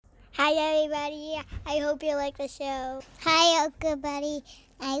Hi, everybody. I hope you like the show. Hi, Uncle Buddy.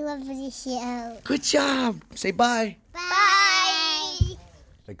 I love the show. Good job. Say bye. Bye.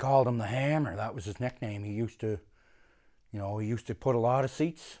 They called him the Hammer. That was his nickname. He used to put a lot of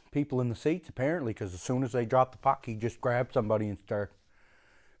people in the seats, apparently, because as soon as they dropped the puck, he'd just grab somebody and start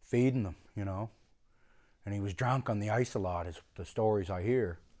feeding them, And he was drunk on the ice a lot, is the stories I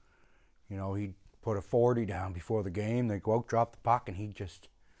hear. He'd put a 40 down before the game. They'd go out, drop the puck, and he'd just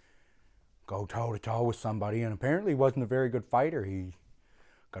go toe-to-toe with somebody. And apparently he wasn't a very good fighter. He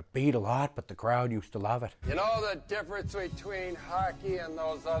got beat a lot, but the crowd used to love it. You know the difference between hockey and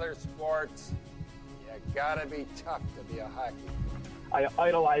those other sports? You gotta be tough to be a hockey. I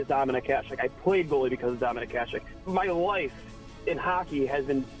idolize Dominik Hasek. I played goalie because of Dominik Hasek. My life in hockey has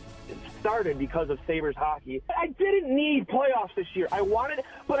been started because of Sabres hockey. I didn't need playoffs this year. I wanted it,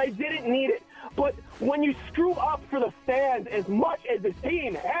 but I didn't need it. But when you screw up for the fans as much as this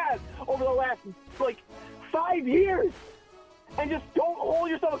team has over the last, 5 years, and just don't hold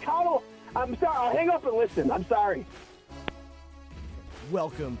yourself accountable, I'm sorry. I'll hang up and listen. I'm sorry.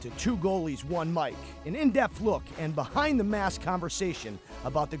 Welcome to Two Goalies, One Mic, an in-depth look and behind-the-mask conversation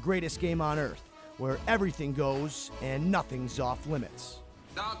about the greatest game on earth, where everything goes and nothing's off limits.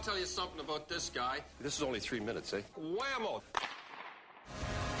 Now I'll tell you something about this guy. This is only 3 minutes, eh? Whammo!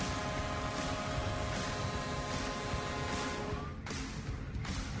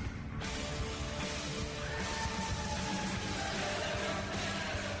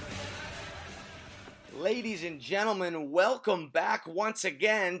 Ladies and gentlemen, welcome back once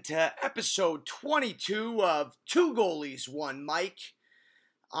again to episode 22 of Two Goalies, One Mic.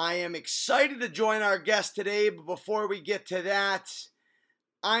 I am excited to join our guest today, but before we get to that,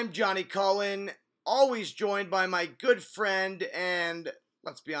 I'm Johnny Cullen, always joined by my good friend and,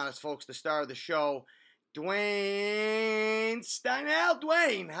 let's be honest folks, the star of the show, Dwayne Steinel.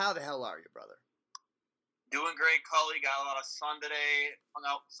 Dwayne, how the hell are you, brother? Doing great, Cully. Got a lot of sun today. Hung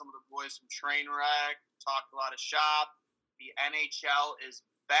out with some of the boys from Trainwreck. Talked a lot of shop. The NHL is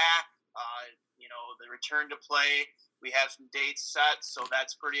back. The return to play. We have some dates set, so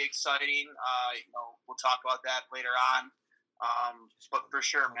that's pretty exciting. We'll talk about that later on. But for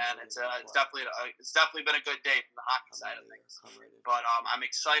sure, man, it's definitely been a good day from the hockey side of things. But I'm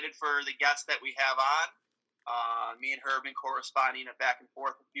excited for the guests that we have on. Me and her have been corresponding back and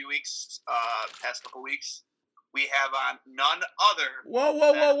forth a few weeks, past couple weeks. We have on none other.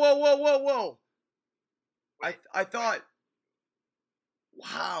 Whoa. I thought,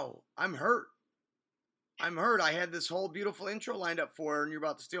 wow, I'm hurt. I had this whole beautiful intro lined up for her, and you're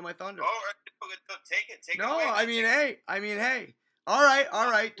about to steal my thunder. Oh, take it. No, it away. I mean, hey. All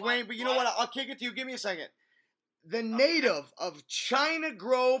right, Dwayne, but you know what? I'll kick it to you. Give me a second. The native of China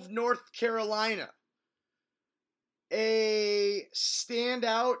Grove, North Carolina, a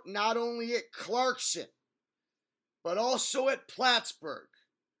standout not only at Clarkson, but also at Plattsburgh,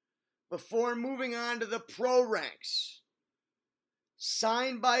 before moving on to the pro ranks,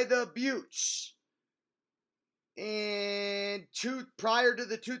 signed by the Buttes, and prior to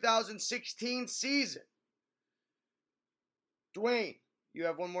the 2016 season. Dwayne, you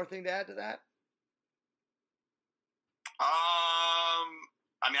have one more thing to add to that? I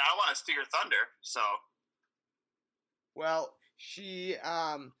don't want to steal your thunder, so. Well, she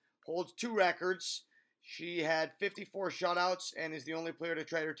holds 2 records. She had 54 shutouts and is the only player to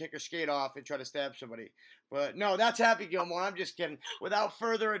try to take her skate off and try to stab somebody. But no, that's Happy Gilmore. I'm just kidding. Without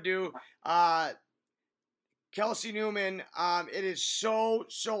further ado, Kelsey Newman, it is so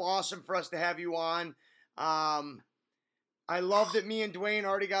awesome for us to have you on. I love that me and Dwayne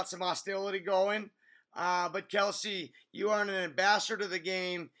already got some hostility going. But Kelsey, you are an ambassador to the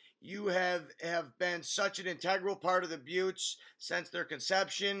game. You have been such an integral part of the Buttes since their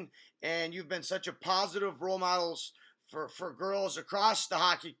conception, and you've been such a positive role models for girls across the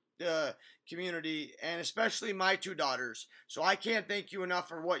hockey community, and especially my 2 daughters. So I can't thank you enough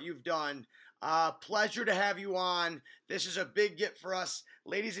for what you've done. Pleasure to have you on. This is a big get for us.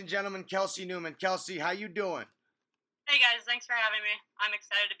 Ladies and gentlemen, Kelsey Newman. Kelsey, how you doing? Hey guys, thanks for having me. I'm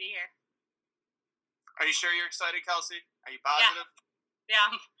excited to be here. Are you sure you're excited, Kelsey? Are you positive? Yeah,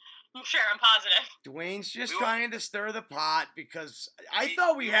 I'm sure. I'm positive. Dwayne's just trying to stir the pot because I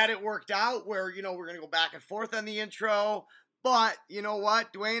thought we had it worked out where, we're going to go back and forth on the intro. But you know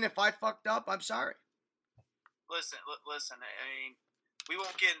what, Dwayne, if I fucked up, I'm sorry. Listen. I mean, we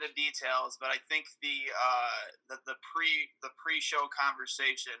won't get into details, but I think the pre-show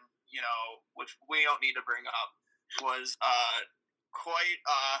conversation, which we don't need to bring up, was quite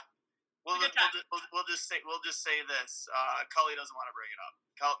We'll Good just, time. we'll just say this. Cully doesn't want to bring it up.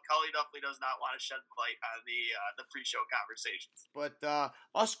 Cully definitely does not want to shed light on the pre-show conversations. But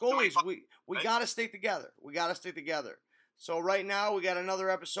us goalies, we right? got to stay together. We got to stay together. So right now we got another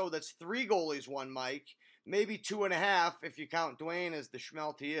episode that's 3 goalies, 1 Mike, maybe 2.5 if you count Dwayne as the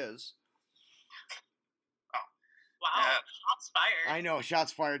schmelt he is. Wow, shots fired. I know,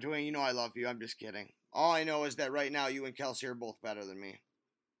 shots fired, Dwayne. You know I love you. I'm just kidding. All I know is that right now you and Kelsey are both better than me.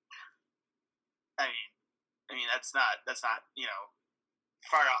 I mean that's not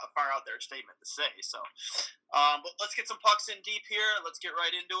far out there statement to say. So, but let's get some pucks in deep here. Let's get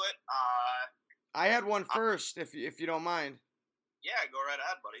right into it. I had one first, if you don't mind. Yeah, go right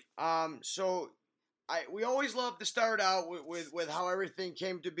ahead, buddy. So we always love to start out with how everything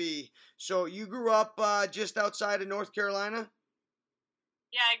came to be. So you grew up just outside of North Carolina?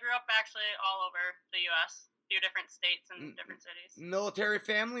 Yeah, I grew up actually all over the U.S., a few different states and different cities. Military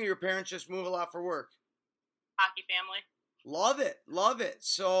family? Your parents just move a lot for work? Hockey family. Love it.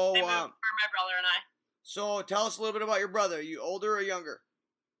 So, They moved for my brother and I. So tell us a little bit about your brother. Are you older or younger?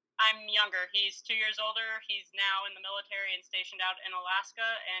 I'm younger. He's 2 years older. He's now in the military and stationed out in Alaska,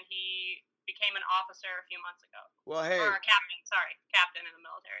 and he became an officer a few months ago. Well, hey. Or a captain in the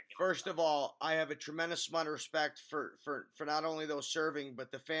military. First of all, I have a tremendous amount of respect for not only those serving,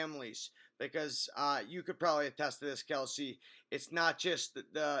 but the families, because you could probably attest to this, Kelsey. It's not just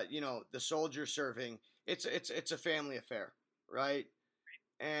the soldier serving. It's a family affair, right?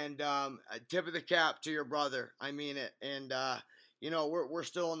 And a tip of the cap to your brother. I mean it. And we're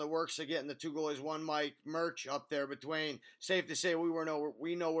still in the works of getting the 2 goalies, 1 Mike merch up there. But Dwayne, safe to say we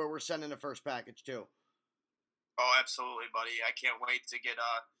know where we're sending the first package to. Oh, absolutely, buddy. I can't wait to get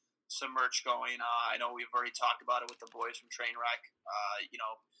some merch going. I know we've already talked about it with the boys from Trainwreck.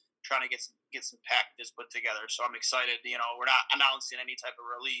 Trying to get some packages put together. So I'm excited. We're not announcing any type of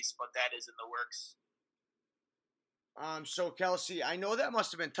release, but that is in the works. So Kelsey, I know that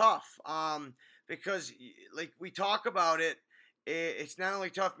must have been tough. Because like we talk about it, it's not only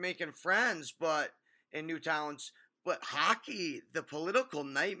tough making friends, but in new towns, but hockey, the political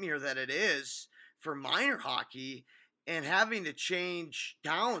nightmare that it is for minor hockey, and having to change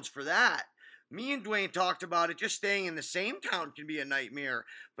towns for that. Me and Dwayne talked about it. Just staying in the same town can be a nightmare,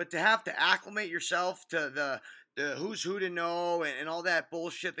 but to have to acclimate yourself to the who's who to know and all that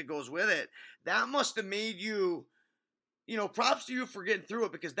bullshit that goes with it, that must have made you, props to you for getting through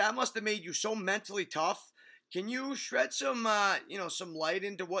it, because that must have made you so mentally tough. Can you shred some light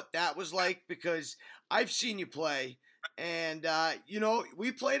into what that was like? Because I've seen you play, and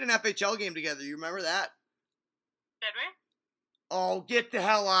we played an FHL game together. You remember that? Did we? Oh, get the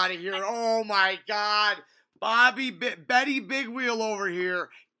hell out of here! Oh my God, Betty Big Wheel over here!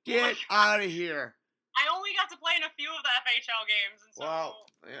 Get out of here! I only got to play in a few of the FHL games, and so Well,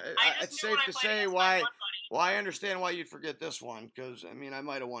 it's safe to say why. Well, I understand why you'd forget this one, because I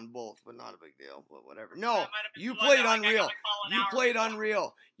might have won both, but not a big deal. But whatever. No, you played unreal. You played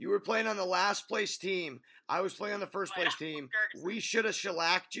unreal. You were playing on the last place team. I was playing on the first place team. We should have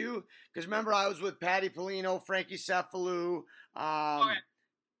shellacked you, because remember I was with Patty Polino, Frankie Cephalou,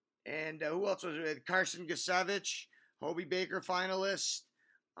 and who else was it? Carson Gusevich, Hobie Baker finalist,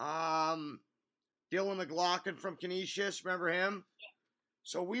 Dylan McLaughlin from Canisius. Remember him?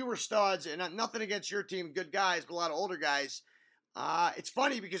 So we were studs, and nothing against your team, good guys, but a lot of older guys. It's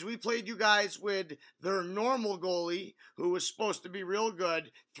funny because we played you guys with their normal goalie, who was supposed to be real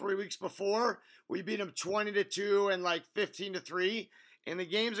good 3 weeks before. We beat him 20-2 and like 15-3. And the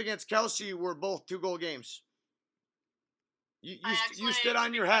games against Kelsey were both 2-goal games. You stood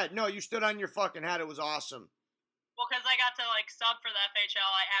on your head. No, you stood on your fucking head. It was awesome. Well, because I got to sub for the FHL,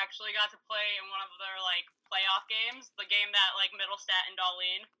 I actually got to play in one of their playoff games, the game that Middlestat and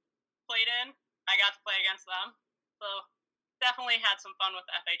Darlene played in. I got to play against them, so definitely had some fun with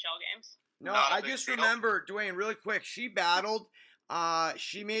the FHL games. No, I just remember, Dwayne, really quick. She battled.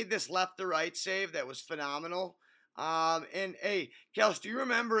 She made this left to right save that was phenomenal. And hey, Kels, do you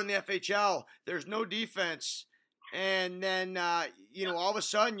remember in the FHL, there's no defense, and then all of a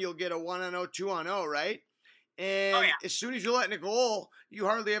sudden you'll get a 1-on-0, 2-on-0, right? And as soon as you're letting a goal, you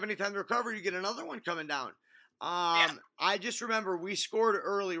hardly have any time to recover. You get another one coming down. I just remember we scored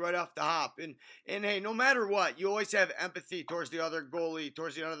early right off the hop. And hey, no matter what, you always have empathy towards the other goalie,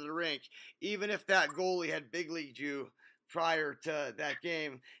 towards the other of the rink, even if that goalie had big leagued you prior to that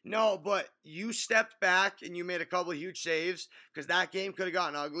game. No, but you stepped back and you made a couple of huge saves, because that game could have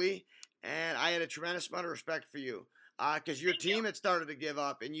gotten ugly. And I had a tremendous amount of respect for you. Because your team had started to give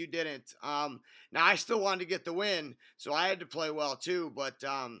up and you didn't. Now, I still wanted to get the win, so I had to play well too. But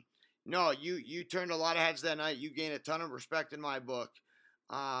no, you turned a lot of heads that night. You gained a ton of respect in my book.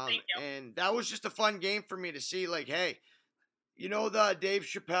 Thank you. And that was just a fun game for me to see. Like, hey, you know the Dave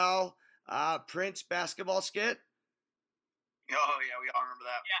Chappelle Prince basketball skit? Oh, yeah, we all remember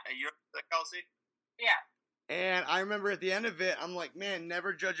that. Yeah. And you remember that, Kelsey? Yeah. And I remember at the end of it, I'm like, man,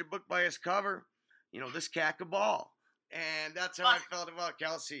 never judge a book by its cover. You know, this cat could ball. And that's how I felt about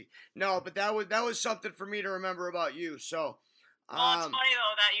Kelsey. No, but that was something for me to remember about you. So, Well, it's funny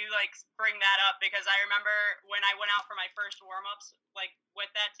though that you like bring that up because I remember when I went out for my first warm-ups like with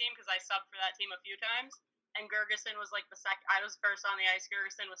that team because I subbed for that team a few times and Gergeson was like the second. I was first on the ice.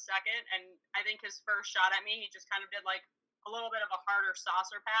 Gergeson was second, and I think his first shot at me, he just kind of did like a little bit of a harder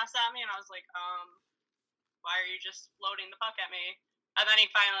saucer pass at me, and I was like, why are you just floating the puck at me? And then he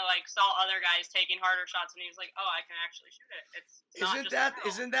finally like saw other guys taking harder shots, and he was like, "Oh, I can actually shoot it." It's not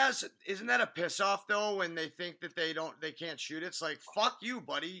just isn't that a piss off though when they think that they can't shoot? It's like, fuck you,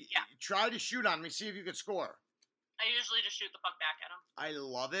 buddy. Yeah. Try to shoot on me, see if you can score. I usually just shoot the puck back at him. I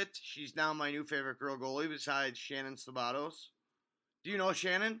love it. She's now my new favorite girl goalie besides Shannon Sabatos. Do you know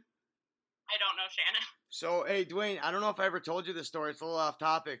Shannon? I don't know Shannon. So, hey, Dwayne, I don't know if I ever told you this story. It's a little off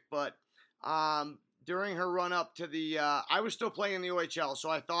topic, but during her run up to the, I was still playing in the OHL, so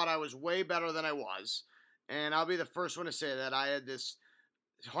I thought I was way better than I was. And I'll be the first one to say that I had this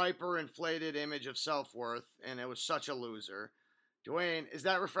hyper-inflated image of self-worth, and it was such a loser. Dwayne, is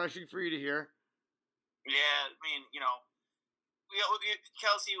that refreshing for you to hear? Yeah, I mean, you know,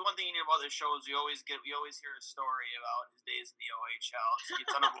 Kelsey, one thing you know about this show is we always hear a story about his days in the OHL.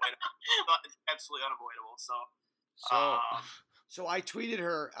 It's unavoidable. It's absolutely unavoidable. So I tweeted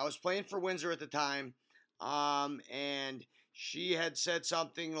her. I was playing for Windsor at the time, and she had said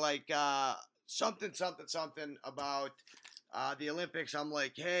something like something about the Olympics. I'm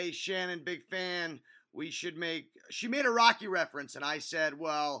like, hey, Shannon, big fan. She made a Rocky reference, and I said,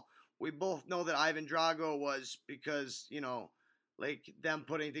 well, we both know that Ivan Drago was because, you know, like them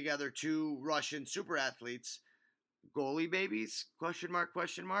putting together two Russian super athletes, goalie babies, question mark.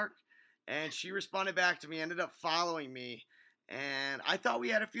 And she responded back to me, ended up following me. And I thought we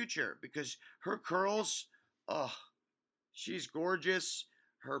had a future because her curls, she's gorgeous.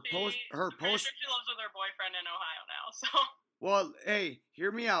 Her post. She lives with her boyfriend in Ohio now, so. Well, hey,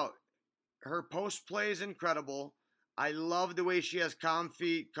 hear me out. Her post play is incredible. I love the way she has calm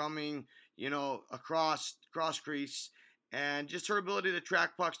feet coming, you know, across crease, and just her ability to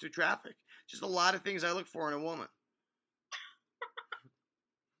track pucks through traffic. Just a lot of things I look for in a woman.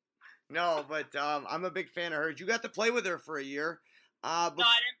 No, but I'm a big fan of hers. You got to play with her for a year. No, I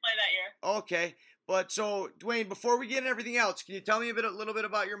didn't play that year. Okay, but so Dwayne, before we get into everything else, can you tell me a little bit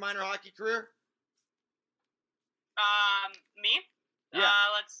about your minor hockey career? Me? Yeah.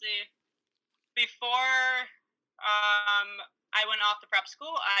 Let's see. Before I went off to prep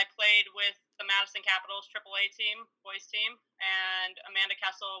school, I played with the Madison Capitals AAA team, boys team, and Amanda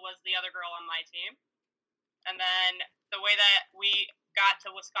Kessel was the other girl on my team. And then the way that we got to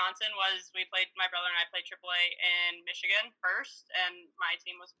Wisconsin was my brother and I played AAA in Michigan first, and my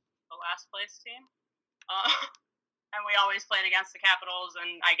team was the last place team. And we always played against the Capitals,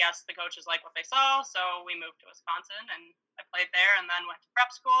 and I guess the coaches liked what they saw, so we moved to Wisconsin, and I played there and then went to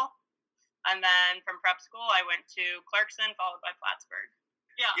prep school. And then from prep school, I went to Clarkson, followed by Plattsburgh.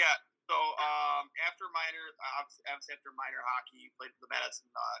 Yeah. Yeah. So after minor hockey, you played for the Madison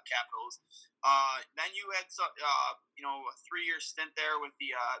Capitals. Then you had a 3-year stint there with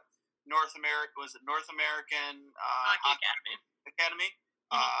the North American Hockey Academy.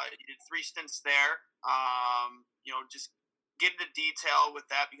 Mm-hmm. You did 3 stints there. Just get into detail with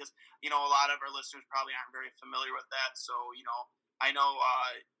that because a lot of our listeners probably aren't very familiar with that. So I know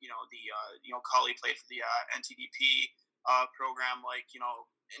Cully played for the NTDP program,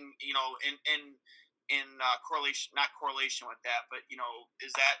 in correlation with that, but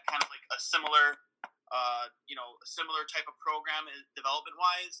is that kind of like a similar type of program development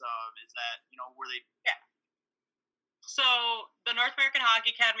wise? Is that where they? Yeah. So the North American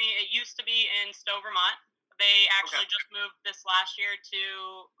Hockey Academy, it used to be in Stowe, Vermont. They actually just moved this last year to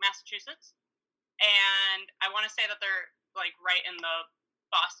Massachusetts, and I want to say that they're like right in the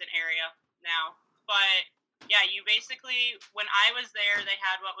Boston area now. But yeah, you basically, when I was there, they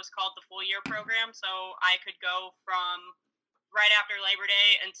had what was called the full year program. So I could go from right after Labor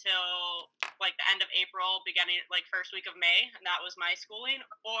Day until like the end of April, beginning like first week of May. And that was my schooling.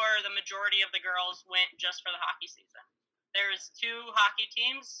 Or the majority of the girls went just for the hockey season. There's 2 hockey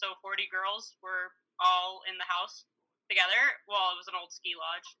teams. So 40 girls were all in the house together. Well, it was an old ski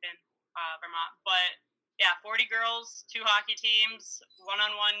lodge in Vermont, but yeah, 40 girls, 2 hockey teams,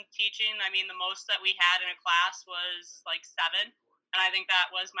 one-on-one teaching. I mean, the most that we had in a class was like 7. And I think that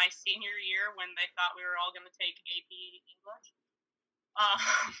was my senior year when they thought we were all going to take AP English.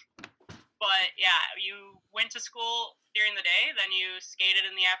 But yeah, you went to school during the day, then you skated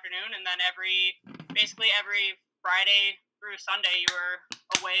in the afternoon, and then basically every Friday through Sunday you were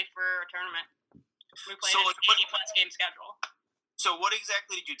away for a tournament. We played an 80-plus game schedule. So what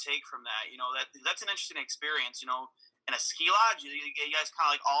exactly did you take from that? You know, that's an interesting experience. You know, in a ski lodge, you guys kind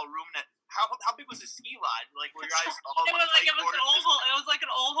of like all rooming at. How big was the ski lodge? Like, were you guys all? It was like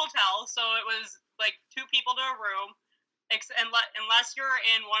an old hotel, so it was like 2 people to a room. Unless you're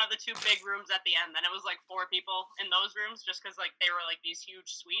in one of the 2 big rooms at the end, then it was like 4 people in those rooms, just because like they were like these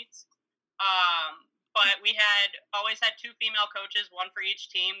huge suites. But we always had 2 female coaches, one for each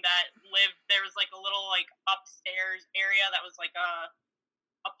team that lived. There was like a little like upstairs area that was like a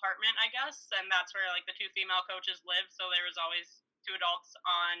apartment, I guess, and that's where like the 2 female coaches lived. So there was always 2 adults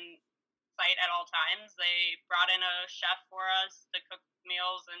on site at all times. They brought in a chef for us to cook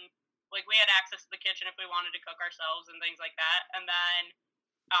meals, and like we had access to the kitchen if we wanted to cook ourselves and things like that. And then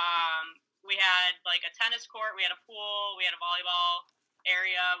we had like a tennis court, we had a pool, we had a volleyball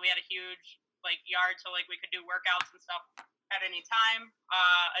area, we had a huge like yard, so like we could do workouts and stuff at any time.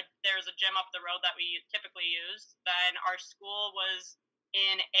 There was a gym up the road that we typically used. Then our school was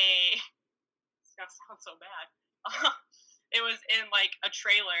in it's gonna sound so bad. It was in like a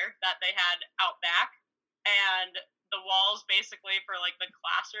trailer that they had out back, and the walls basically for like the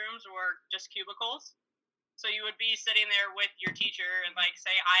classrooms were just cubicles. So you would be sitting there with your teacher and like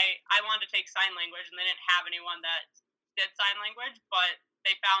say, I wanted to take sign language, and they didn't have anyone that did sign language, but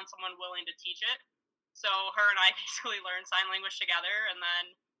they found someone willing to teach it. So her and I basically learned sign language together. And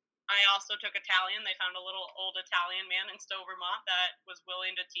then I also took Italian. They found a little old Italian man in Stowe, Vermont that was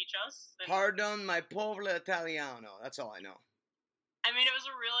willing to teach us. Pardon my povero Italiano. That's all I know. I mean, it was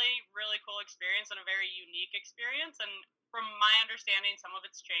a really, really cool experience and a very unique experience. And from my understanding, some of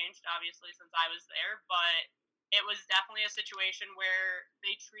it's changed, obviously, since I was there. But it was definitely a situation where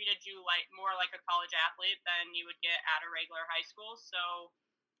they treated you more like a college athlete than you would get at a regular high school. So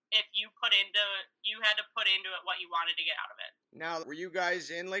if you had to put into it what you wanted to get out of it. Now, were you guys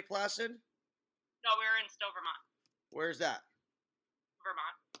in Lake Placid? No, we were in Stowe, Vermont. Where's that?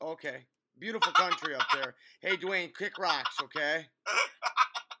 Vermont. Okay. Beautiful country up there. Hey, Dwayne, kick rocks, okay?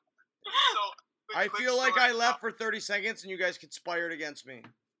 I feel like I left for 30 seconds and you guys conspired against me.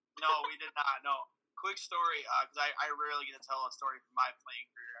 No, we did not. No. Quick story, because I rarely get to tell a story from my playing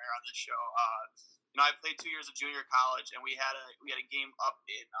career on this show. I played 2 years of junior college, and we had a game up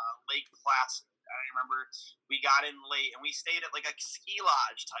in Lake Placid. I remember we got in late, and we stayed at like a ski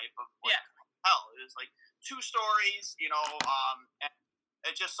lodge type of hotel. It was like 2 stories, and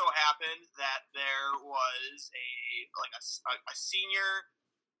it just so happened that there was a senior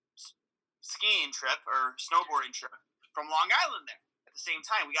skiing trip or snowboarding trip from Long Island there. At the same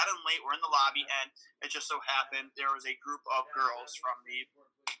time, we got in late. We're in the lobby, and it just so happened there was a group of girls from the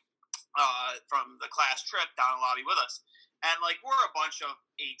class trip down in the lobby with us, and like we're a bunch of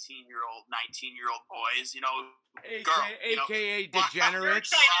 18-year-old, 19-year-old boys, AKA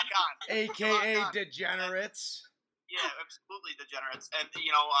degenerates, AKA degenerates. Yeah, absolutely degenerates, and this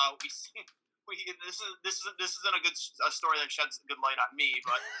isn't a good story that sheds a good light on me,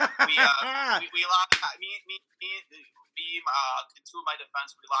 but we lock me, two of my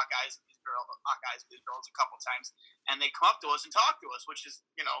defense, we lock eyes with these girls a couple times, and they come up to us and talk to us, which is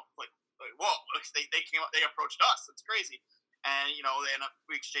like whoa, they came up, they approached us. It's crazy, and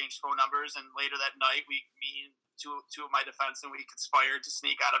we exchanged phone numbers, and later that night me and two of my defense, and we conspired to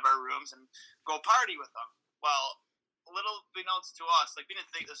sneak out of our rooms and go party with them. Well, little beknownst to us, like we didn't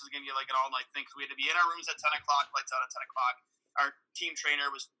think this was gonna be like an all night thing, because we had to be in our rooms at 10 o'clock, lights out at 10 o'clock. Our team trainer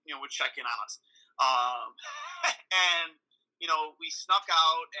was would check in on us, and we snuck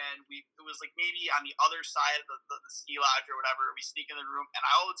out, and it was like maybe on the other side of the ski lodge or whatever. We sneak in the room, and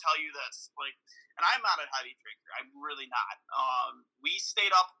I will tell you this, like, and I'm not a heavy drinker, I'm really not. We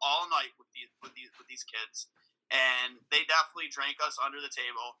stayed up all night with these kids, and they definitely drank us under the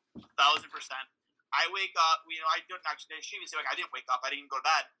table, 1,000%. I wake up, I didn't actually, she didn't say, like, I didn't wake up, I didn't go to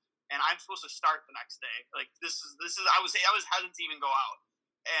bed, and I'm supposed to start the next day. Like, this is, I was hesitant to even go out.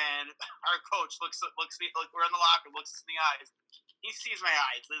 And our coach looks at me, like, we're in the locker, looks us in the eyes. He sees my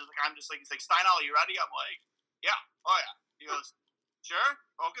eyes. He's like, Steinel, you ready? I'm like, yeah, oh yeah. He goes, sure?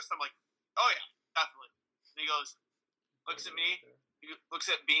 Focused? I'm like, oh yeah, definitely. And he goes, looks at me, he looks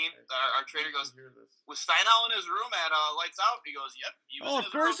at Bean, our trainer, goes, was Steinel in his room at Lights Out? He goes, yep. He was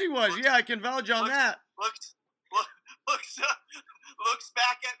of course he was. Yeah, I can vouch on that. Looks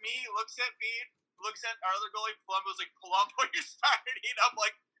back at me, looks at Bean, looks at our other goalie, Palumbo's like, Palumbo, you're starting. I'm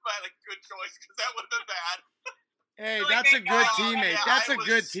like, good choice, because that would have been bad. Hey, that's a good teammate. That's a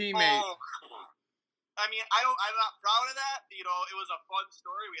good teamate. I mean, I'm not proud of that. You know, it was a fun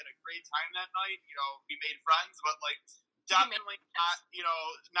story. We had a great time that night. You know, we made friends, but like definitely not. You know,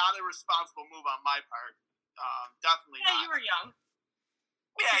 not a responsible move on my part. Definitely Yeah, not. you were young.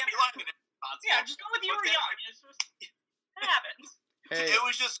 Yeah, you want to be responsible. Yeah, just go with you were young. It happens. Hey, It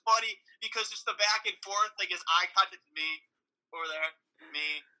was just funny because just the back and forth, like his eye contact, me over there,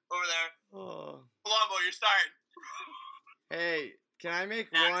 me over there. oh. Columbo, you're starting. Hey, can I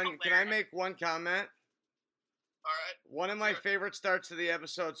make That's one? Can I make one comment? All right. One of my Sure. favorite starts to the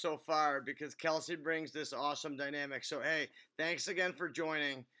episode so far because Kelsey brings this awesome dynamic. So hey, thanks again for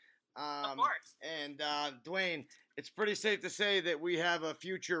joining. Of course. And Dwayne, it's pretty safe to say that we have a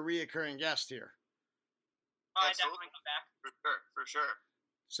future reoccurring guest here. Oh, I Absolutely. definitely come back. For sure.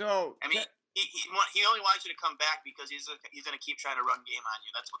 So I mean, he only wants you to come back because he's gonna keep trying to run game on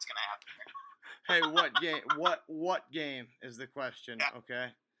you. That's what's gonna happen here. hey, what game? What game is the question? Yeah.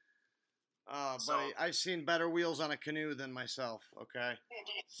 Okay. So- Buddy, I've seen better wheels on a canoe than myself. Okay.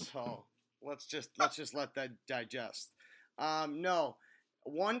 So let's just let that digest. No,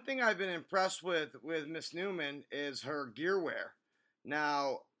 one thing I've been impressed with Miss Newman is her gear wear.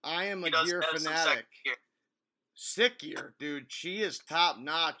 Now I am a He does gear have some fanatic. gear. Sick gear, dude. She is top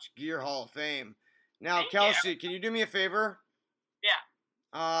notch gear Hall of Fame. Now, Thank you. Kelsey, can you do me a favor?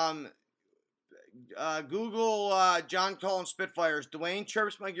 Yeah. Google John Cullen Spitfires. Dwayne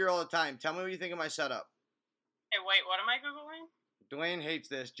chirps my gear all the time. Tell me what you think of my setup. Hey, wait, what am I Googling? Dwayne hates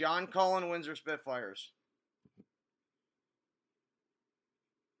this. John Cullen Windsor Spitfires.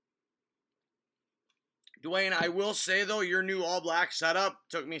 Dwayne, I will say though, your new all black setup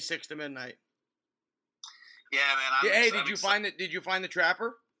took me 6 to midnight. Yeah, man. Hey, did you find the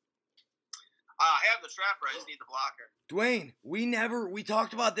trapper? I have the trapper. I just need the blocker. Dwayne, we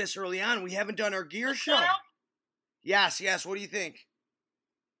talked about this early on. We haven't done our gear show. Setup? Yes. What do you think?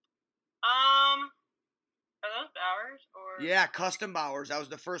 Are those Bowers or? Yeah, custom Bowers. I was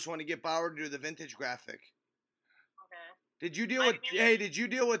the first one to get Bauer to do the vintage graphic. Okay. Did you deal I with mean- Did you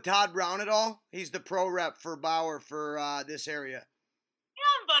deal with Todd Brown at all? He's the pro rep for Bauer for this area. Yeah,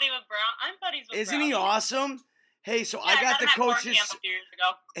 I'm buddy with Brown. I'm buddies with Isn't Brown. he awesome? Hey, so Yeah, I got him to at Corn coach Camp a few years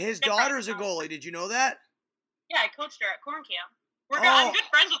ago. his Good daughter's a friend. goalie. Did you know that? Yeah, I coached her at Corn Camp. Oh. I'm good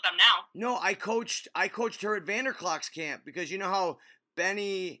friends with them now. No, I coached her at Vanderklok's camp because you know how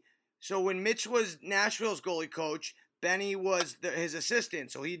Benny. So when Mitch was Nashville's goalie coach, Benny was his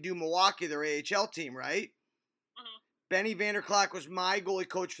assistant. So he'd do Milwaukee, their AHL team, right? Mhm. Benny Vanderklok was my goalie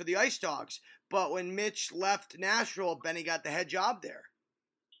coach for the Ice Dogs. But when Mitch left Nashville, Benny got the head job there.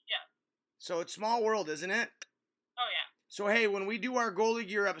 Yeah. So it's small world, isn't it? Oh yeah. So hey, when we do our goalie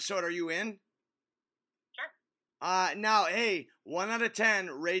gear episode, are you in? Sure. Now, hey, 1 out of 10,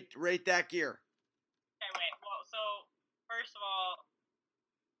 rate that gear. Okay, wait. Well, so first of all,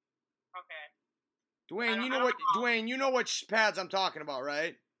 okay. Dwayne, I you don't know what know. Dwayne, you know what pads I'm talking about,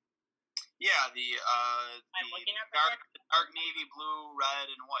 right? Yeah, the looking at the dark navy blue, red,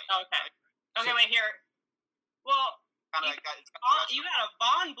 and white. Okay. Right? Okay, wait here. Well, Kinda you, it's got you got a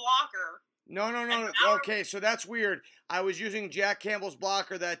Vaughn blocker. No. And now- Okay, so that's weird. I was using Jack Campbell's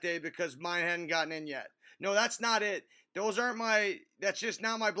blocker that day because mine hadn't gotten in yet. No, that's not it. Those aren't that's just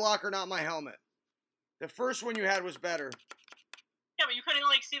not my blocker, not my helmet. The first one you had was better. Yeah, but you couldn't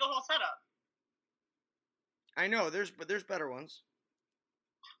like see the whole setup. I know, there's better ones.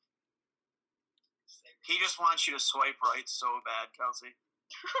 He just wants you to swipe right so bad, Kelsey.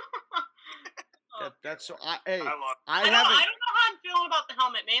 That's so hey, I love. I I don't know haven't how I'm feeling about the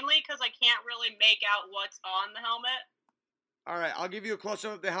helmet, mainly because I can't really make out what's on the helmet. All right, I'll give you a close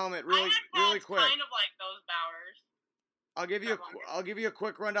up of the helmet I had really pads quick. kind of like those Bowers. I'll give you a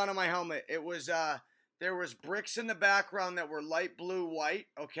quick rundown on my helmet. It was there was bricks in the background that were light blue white,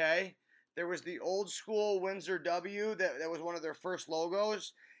 okay? There was the old school Windsor W that was one of their first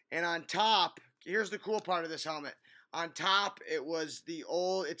logos, and on top, here's the cool part of this helmet. On top,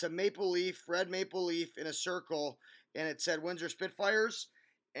 it's a maple leaf, red maple leaf in a circle, and it said Windsor Spitfires,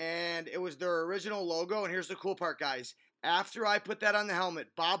 and it was their original logo. And here's the cool part, guys. After I put that on the helmet,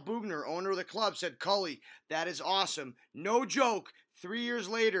 Bob Bugner, owner of the club, said, Cully, that is awesome. No joke. 3 years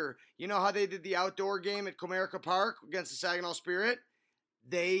later, you know how they did the outdoor game at Comerica Park against the Saginaw Spirit?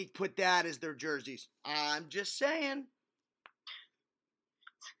 They put that as their jerseys. I'm just saying.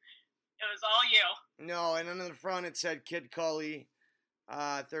 It was all you. No, and on the front it said Kid Cully,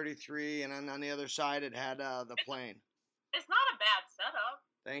 33, and on the other side it had the plane. It's not a bad setup.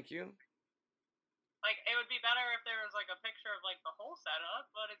 Thank you. Like, it would be better if there was like a picture of like the whole setup,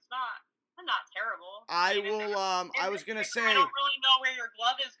 but it's not. I'm not terrible. I mean, will. I was gonna say. I don't really know where your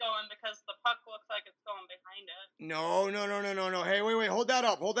glove is going because the puck looks like it's going behind it. No. Hey, wait. Hold that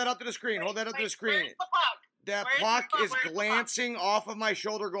up. Hold that up to the screen. Hold that up to the screen. Where's the puck? That Where's the puck puck? is Where's the puck? glancing off of my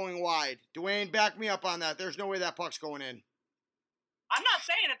shoulder going wide. Dwayne, back me up on that. There's no way that puck's going in. I'm not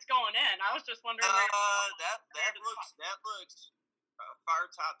saying it's going in. I was just wondering. Where That looks far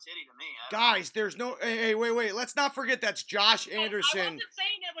top titty to me. Guys, there's no. Hey, wait. Let's not forget that's Josh I Anderson. wasn't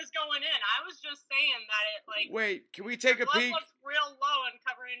saying it was going in. I was just saying that it like. Wait, can we take a glove peek? looks real low and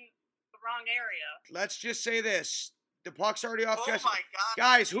covering the wrong area. Let's just say this. The puck's already off. Oh my God.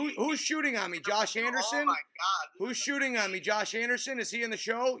 Guys, who's shooting on me? Josh Anderson? Oh my God. Who's shooting on me? Josh Anderson? Is he in the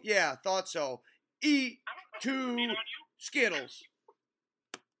show? Yeah, thought so. Eat I don't know. two You know, Skittles.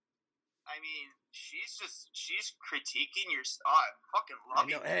 I mean, she's critiquing your. Oh, I fucking love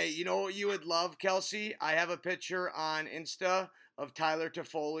I know, hey, you know what you would love, Kelsey? I have a picture on Insta of Tyler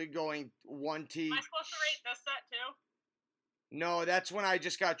Toffoli going 1T. Am I supposed to rate this set too? No, that's when I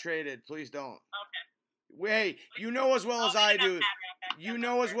just got traded. Please don't. Okay. Hey, you know as well as I do. You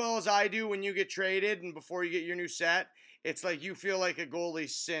know as well. well as I do when you get traded and before you get your new set, it's like you feel like a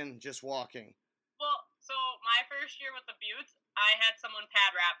goalie's sin just walking. Well, so my first year with the Buttes, I had someone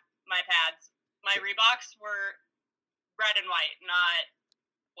pad wrap my pads. My Reeboks were red and white, not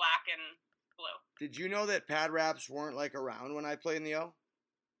black and blue. Did you know that pad wraps weren't like around when I played in the O?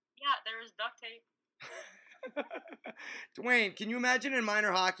 Yeah, there was duct tape. Dwayne, can you imagine in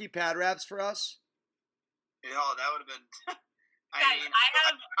minor hockey pad wraps for us? You know, that would have been. Guys, I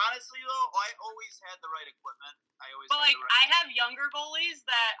have. Honestly, though, I always had the right equipment. But like, I have younger goalies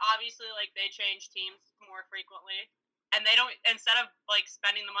that obviously like they change teams more frequently, and they don't. Instead of like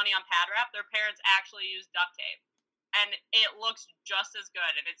spending the money on pad wrap, their parents actually use duct tape, and it looks just as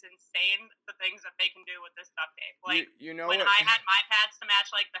good. And it's insane the things that they can do with this duct tape. Like you know when what? I had my pads to match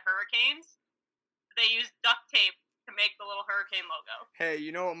like the Hurricanes, they used duct tape to make the little Hurricane logo. Hey,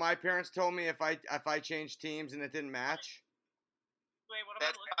 you know what my parents told me if I changed teams and it didn't match? Wait, what am I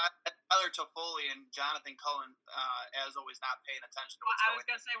That's looking? Tyler Toffoli and Jonathan Cullen, as always, not paying attention to what's I was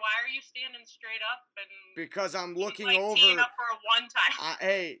going gonna say, why are you standing straight up and Because I'm looking like, over. teeing up for a one time?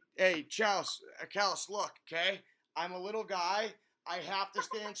 Hey, Kels, look, okay? I'm a little guy. I have to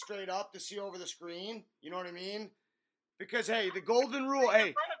stand straight up to see over the screen. You know what I mean? Because, hey, the golden rule,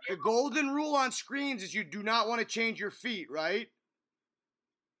 the golden rule on screens is you do not want to change your feet, right?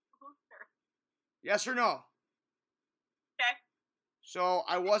 Yes or no? Okay. So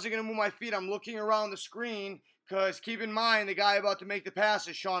I wasn't going to move my feet. I'm looking around the screen because keep in mind the guy about to make the pass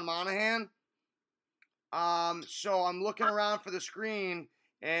is Sean Monahan. So I'm looking around for the screen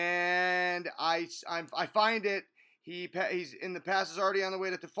and I find it. He's in the pass is already on the way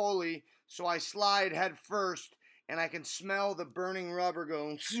to Toffoli. So I slide head first and I can smell the burning rubber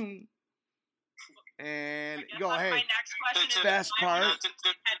going. And you go, hey, my next question is best why part. would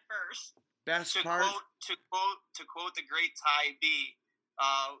you head first. Best to part. quote the great Ty B,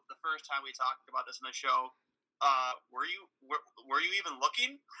 the first time we talked about this in the show, were you even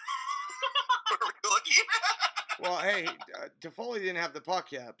looking? Were you looking? Well, hey, Toffoli didn't have the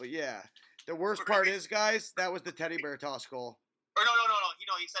puck yet, but yeah. The worst part is, guys, that was the teddy bear toss goal. Or no.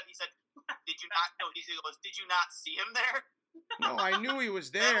 He said, did you not? No, he goes, did you not see him there? No, I knew he was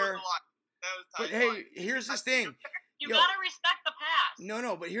That there. was But Ty's hey, line. here's this thing. You Yo. gotta respect the pass.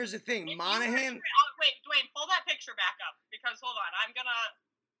 No, but here's the thing. If you Monahan. wait, Dwayne, pull that picture back up because hold on, I'm gonna.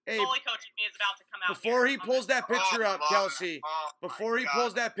 Hey, Goalie coaching me is about to come out. before here. he pulls that picture up, Oh, Kelsey. oh my Before he God.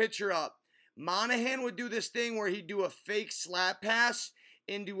 pulls that picture up, Monahan would do this thing where he'd do a fake slap pass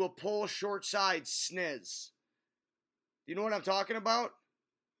into a pull short side sniz. You know what I'm talking about?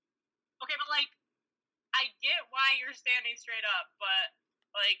 Okay, but like, I get why you're standing straight up, but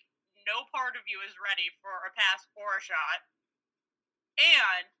like, no part of you is ready for a pass or a shot.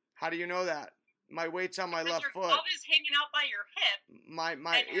 And How do you know that? My weight's on my because left your foot. glove is hanging out by your hip. My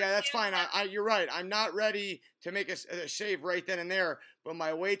And you're yeah, that's fine. standing You're right. I'm not ready to make a save right then and there, but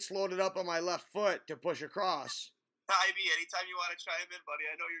my weight's loaded up on my left foot to push across. Ty B, anytime you want to chime in, buddy,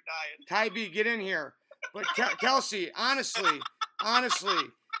 I know you're dying. Ty B, get in here. But Kelsey, honestly,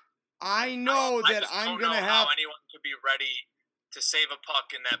 I know I that just I'm don't gonna know have. how anyone could be ready to save a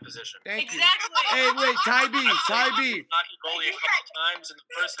puck in that position. Thank you. Exactly. Hey, wait, Ty B. Hockey goalie a couple times, and the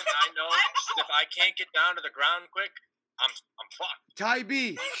first thing I know is if I can't get down to the ground quick, I'm fucked. Ty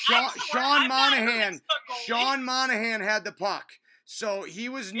B. I'm Sean not Monahan. against the goalie. Sean Monahan had the puck, so he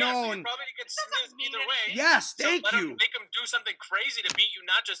was Yeah, so known. you're probably gonna get doesn't snizzed mean either way. Yes, So thank let you. Make him do something crazy to beat you,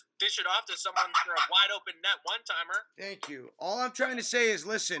 not just dish it off to someone for a wide open net one timer. Thank you. All I'm trying to say is,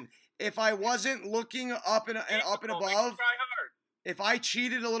 listen. If I wasn't looking up and above, Try hard. if I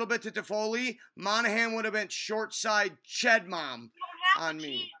cheated a little bit to Toffoli, Monahan would have been short side Ched Mom You don't have on to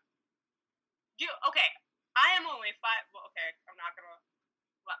me. cheat. Okay, I am only 5. Well, okay, I'm not gonna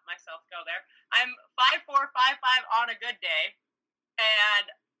let myself go there. I'm 5'4", 5'5" on a good day, and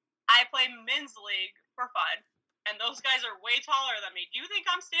I play men's league for fun. And those guys are way taller than me. Do you think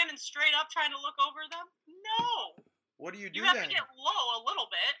I'm standing straight up trying to look over them? No. What do you do You have then? to get low a little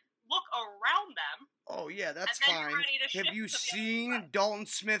bit, look around them. Oh yeah, that's and then you're fine. ready to Have shift you to the other seen side. Dalton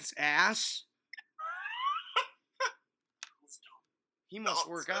Smith's ass? He must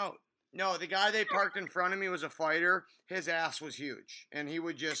Dalton work Smith. out. No, the guy they parked in front of me was a fighter. His ass was huge, and he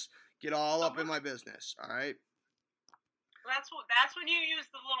would just get all up in my business. All right. That's when you use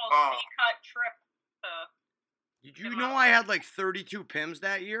the little Oh. C-cut trip. Did you know I had like 32 PIMs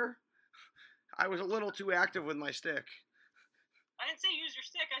that year? I was a little too active with my stick. I didn't say use your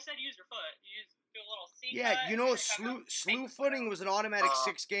stick. I said use your foot. You do a little C-cut. Yeah, you know, slew footing was an automatic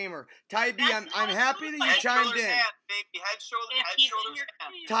 6 gamer. Ty B, That's I'm not happy slew that you Head, chimed shoulders, in. hand, baby. Head, If head, he's in shoulders, your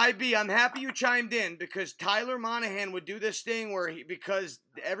hand. team. Ty B, I'm happy you chimed in because Tyler Monahan would do this thing where because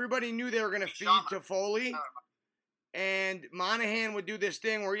everybody knew they were going to feed Toffoli. And Monahan would do this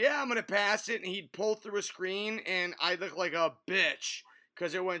thing where, yeah, I'm going to pass it, and he'd pull through a screen, and I'd look like a bitch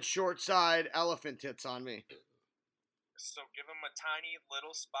because it went short side elephant tits on me. So give him a tiny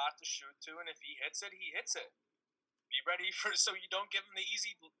little spot to shoot to, and if he hits it, he hits it. Be ready for so you don't give him the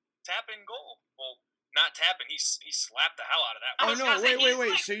easy tap in goal. Well, not tapping. He slapped the hell out of that. Oh, was no, gonna say, wait. he's,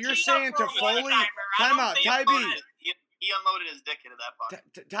 like, So you're teed up saying for a Toffoli? one-timer. I Time don't out, think Ty so. B. He unloaded his dick into that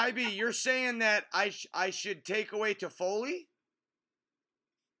puck. Ty B, you're saying that I should take away Toffoli?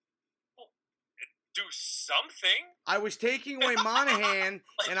 Do something. I was taking away Monahan,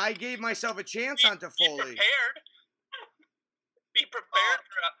 and I gave myself a chance on Be Toffoli. prepared. Be prepared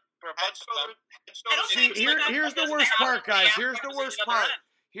for a Head, bunch of them. shoulders, I don't See, think here's the just worst have part, to guys. react Here's the to worst the other part. end.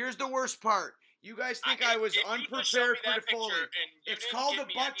 Here's the worst part. You guys think I was If you just show unprepared me for that Toffoli. picture and you It's didn't called give a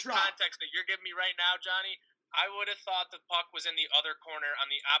me butt any drop. context that you're giving me right now, Johnny, I would have thought the puck was in the other corner on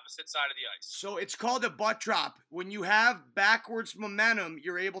the opposite side of the ice. So it's called a butt drop. When you have backwards momentum,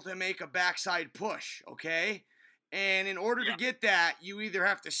 you're able to make a backside push, okay? And in order to get that, you either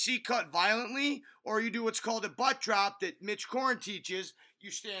have to C-cut violently or you do what's called a butt drop that Mitch Korn teaches.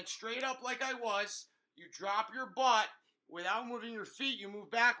 You stand straight up like I was, you drop your butt, without moving your feet, you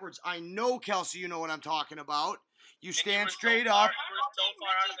move backwards. I know, Kelsey, you know what I'm talking about. You And stand were so straight far- up. You were so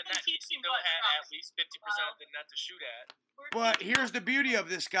far out of the net, you Teaching still butt had drops. at least 50% of the net to shoot at. But here's the beauty of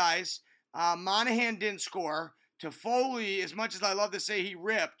this, guys. Monahan didn't score. Toffoli, as much as I love to say he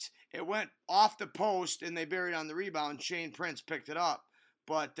ripped, it went off the post and they buried on the rebound. Shane Prince picked it up.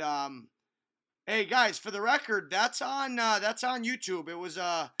 But hey, guys, for the record, that's on YouTube. It was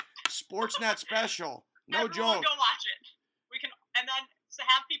a Sportsnet special. No Everyone joke, go watch it. We can, and then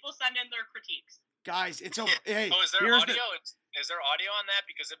have people send in their critiques. guys. It's a hey. Oh, is there here's audio? the Is there audio on that?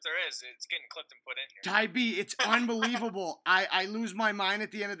 Because if there is, it's getting clipped and put in here. Ty B, it's unbelievable. I lose my mind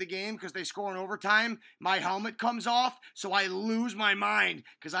at the end of the game because they score in overtime. My helmet comes off, so I lose my mind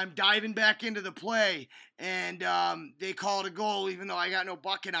because I'm diving back into the play, and they call it a goal even though I got no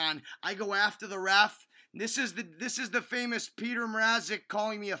bucket on. I go after the ref. This is the famous Peter Mrazek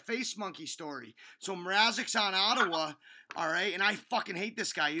calling me a face monkey story. So Mrazek's on Ottawa, all right, and I fucking hate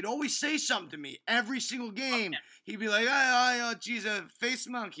this guy. He'd always say something to me every single game. He'd be like, geez, a face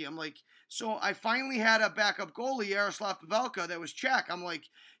monkey. I'm like, so I finally had a backup goalie, Yaroslav Pavelka, that was Czech. I'm like,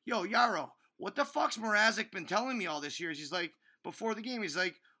 yo, Yaro, what the fuck's Mrazek been telling me all this years? He's like, before the game, he's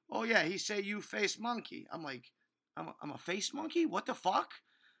like, oh yeah, he say you face monkey. I'm like, I'm a face monkey? What the fuck?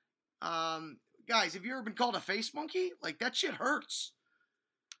 Guys, have you ever been called a face monkey? Like, that shit hurts.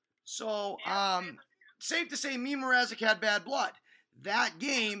 So, safe to say, me and Mrazek had bad blood. That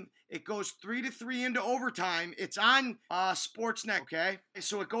game, it goes 3-3 into overtime. It's on Sportsnet, okay?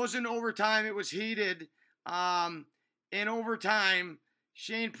 So it goes into overtime. It was heated. In overtime,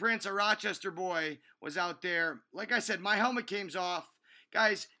 Shane Prince, a Rochester boy, was out there. Like I said, my helmet came off.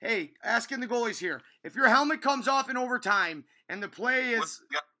 Guys, hey, asking the goalies here. If your helmet comes off in overtime and the play is...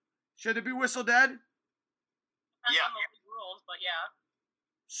 Should it be whistle dead? Depends Yeah. on the rules, but yeah.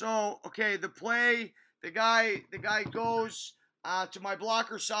 So, okay, the play, the guy goes to my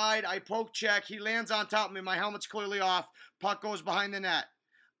blocker side. I poke check. He lands on top of me. My helmet's clearly off. Puck goes behind the net.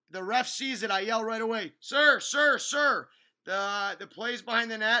 The ref sees it. I yell right away, sir, sir, sir. The play's behind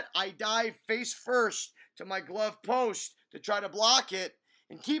the net. I dive face first to my glove post to try to block it.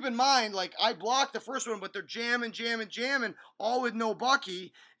 And keep in mind, like, I blocked the first one, but they're jamming, all with no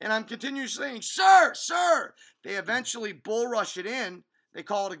Bucky. And I'm continuously saying, sir, sir. They eventually bull rush it in. They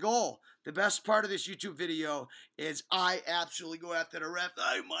call it a goal. The best part of this YouTube video is I absolutely go after the ref.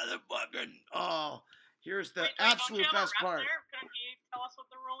 I motherfucking, oh, here's the absolute best part. Couldn't he tell us what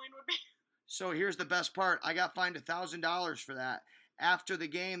the ruling would be? So here's the best part. I got fined $1,000 for that. After the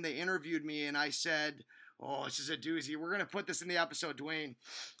game, they interviewed me, and I said, oh, this is a doozy. We're going to put this in the episode, Dwayne.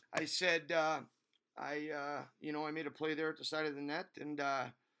 I said, I made a play there at the side of the net, and,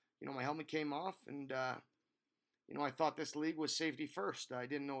 my helmet came off, and, I thought this league was safety first. I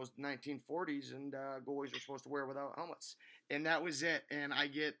didn't know it was the 1940s, and goalies were supposed to wear without helmets. And that was it. And I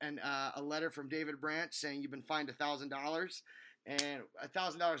get a letter from David Branch saying you've been fined $1,000, and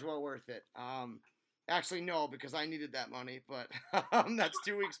 $1,000 well worth it. Actually, no, because I needed that money, but that's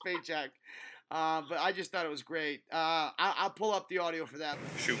 2 weeks' paycheck. But I just thought it was great. I'll pull up the audio for that.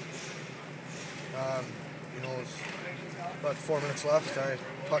 Shoot. It was about 4 minutes left.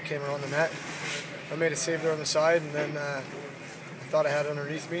 Puck came around the net. I made a save there on the side, and then I thought I had it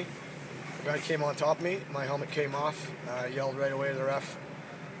underneath me. The guy came on top of me. My helmet came off. I yelled right away to the ref.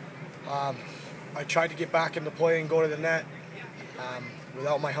 I tried to get back into play and go to the net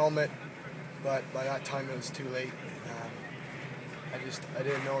without my helmet, but by that time it was too late. I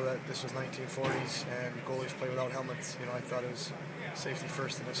didn't know that this was 1940s and goalies play without helmets. I thought it was safety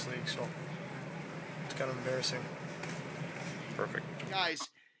first in this league, so it's kind of embarrassing. Perfect. Guys,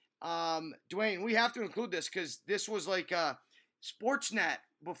 Dwayne, we have to include this because this was like Sportsnet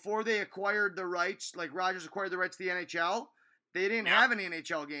before they acquired the rights, like Rogers acquired the rights to the NHL. They didn't have any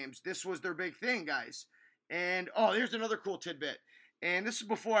NHL games. This was their big thing, guys. And, here's another cool tidbit. And this is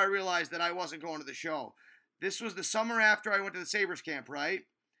before I realized that I wasn't going to the show. This was the summer after I went to the Sabres camp, right?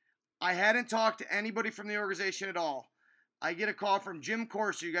 I hadn't talked to anybody from the organization at all. I get a call from Jim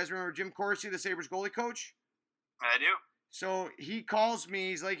Corsi. You guys remember Jim Corsi, the Sabres goalie coach? I do. So he calls me.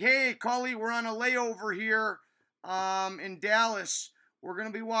 He's like, hey, Cully, we're on a layover here in Dallas. We're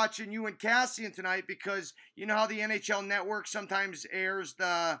going to be watching you and Cassian tonight because you know how the NHL Network sometimes airs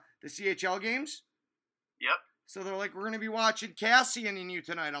the CHL games? Yep. So they're like, we're going to be watching Cassian and you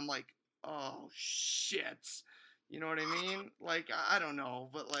tonight. I'm like, oh, shit. You know what I mean? Like, I don't know,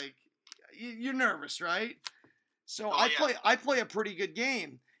 but like, you're nervous, right? So I play a pretty good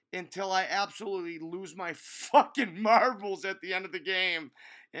game until I absolutely lose my fucking marbles at the end of the game.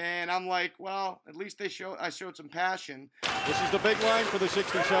 And I'm like, well, at least I showed some passion. This is the big line for the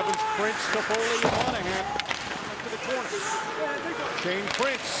 67s. Prince, Toffoli, and Monahan to the corner. Shane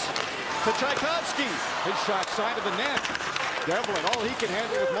Prince to Tchaikovsky. His shot side of the net. Devlin, all he can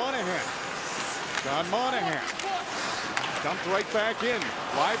handle with Monahan. John Monahan. Dumped right back in.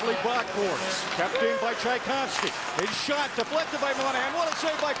 Lively backboards. Kept in by Tchaikovsky. His shot deflected by Monahan. What a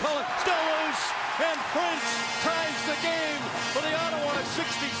save by Cullen. Still loose. And Prince ties the game for the Ottawa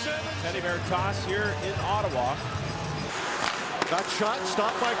 67. Teddy Bear toss here in Ottawa. That shot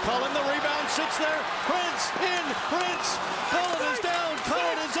stopped by Cullen. The rebound sits there. Prince in. Prince. Cullen is down.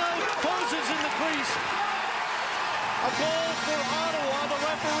 Cullen is out. Poses in the crease. A goal for Ottawa. The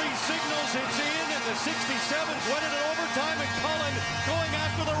referee signals it's in, and the 67s went into overtime, and Cullen going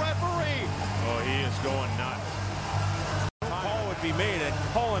after the referee. Oh, he is going nuts. Call would be made, and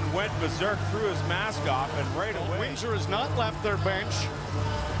Cullen went berserk, threw his mask off, and right away. Windsor has not left their bench.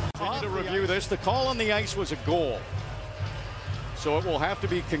 To review this, the call on the ice was a goal, so it will have to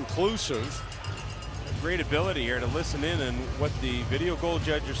be conclusive. Great ability here to listen in and what the video goal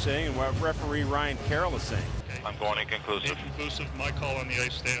judge is saying and what referee Ryan Carroll is saying. Okay. I'm going inconclusive. Inconclusive. My call on the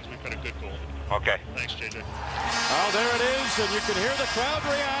ice stands. We've got a good goal. Okay. Thanks, JJ. Oh, there it is, and you can hear the crowd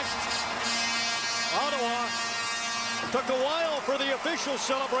react. Ottawa took a while for the official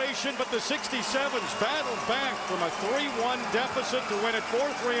celebration, but the 67s battled back from a 3-1 deficit to win it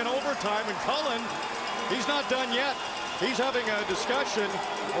 4-3 in overtime, and Cullen, he's not done yet. He's having a discussion,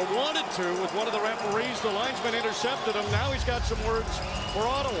 or wanted to, with one of the referees. The linesman intercepted him. Now he's got some words for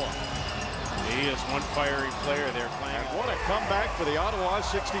Ottawa. He is one fiery player there playing. And what a comeback for the Ottawa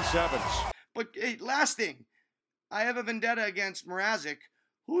 67s. But hey, last thing, I have a vendetta against Mrazek.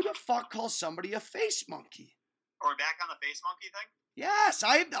 Who the fuck calls somebody a face monkey? Are we back on the face monkey thing? Yes,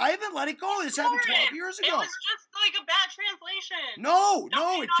 I haven't let it go. This happened 12 years ago. It was just like a bad translation. No,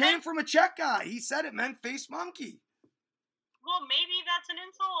 it came from a Czech guy. He said it meant face monkey. Well, maybe that's an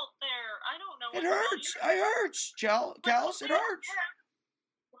insult there. I don't know. It hurts. It hurts, Kels. It hurts.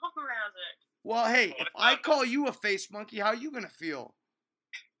 Love Mrazek. Well, hey, if I call you a face monkey, how are you gonna feel?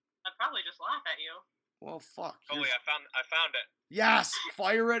 I'd probably just laugh at you. Well, fuck. Coley, I found it. Yes,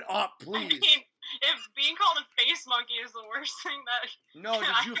 fire it up, please. I mean, if being called a face monkey is the worst thing that. No,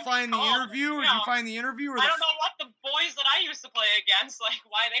 did you find the interview? Or did you find the interview? Or I don't know what the boys that I used to play against, like,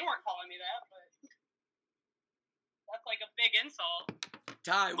 why they weren't calling me that, but. That's like a big insult.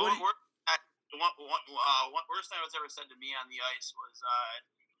 Ty, The worst thing that was ever said to me on the ice was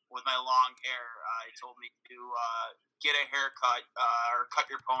with my long hair. He told me to get a haircut or cut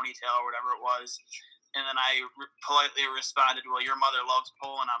your ponytail or whatever it was. And then I politely responded, well, your mother loves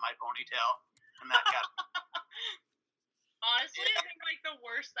pulling on my ponytail. And that got... Honestly, I think like the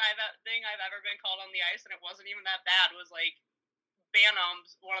worst thing I've ever been called on the ice, and it wasn't even that bad, was like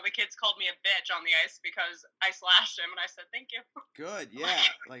Banums. One of the kids called me a bitch on the ice because I slashed him, and I said thank you. Good, yeah,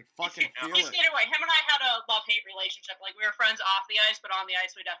 like fucking feel He it. skated away. Him and I had a love-hate relationship. Like we were friends off the ice, but on the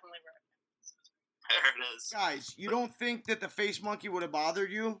ice we definitely were. There it is. Guys, you don't think that the face monkey would have bothered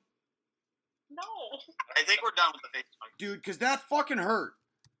you? No. I think we're done with the face monkey. Dude, because that fucking hurt.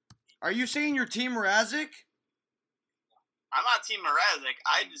 Are you saying you're Team Mrazek? I'm not Team Mrazek.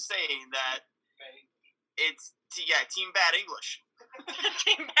 I'm just saying that it's Team Bad English.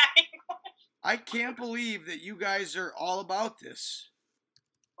 Team Bad English. I can't believe that you guys are all about this.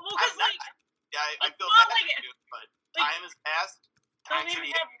 Well, because like, I feel not bad like for you, but time has passed. Time doesn't should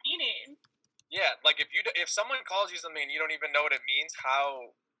even be. have meaning. Yeah, like if someone calls you something and you don't even know what it means,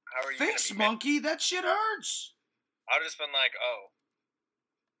 how are you Face gonna be monkey, that shit hurts. I would have just been like, oh,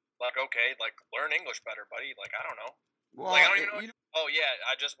 like okay, like learn English better, buddy. Like I don't know. Well, like I don't even know. Oh yeah,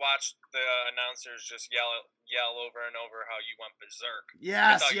 I just watched the announcers just yell over and over how you went berserk.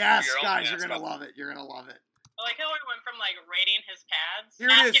 Yes, I thought yes, you were your own guys, you're ass gonna up. love it. You're gonna love it. I like how we went from like rating his pads,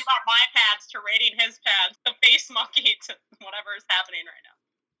 Here it asking is. about my pads, to rating his pads, to face monkey, to whatever is happening right now.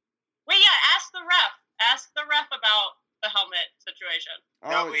 Wait, yeah, ask the ref. Ask the ref about the helmet situation.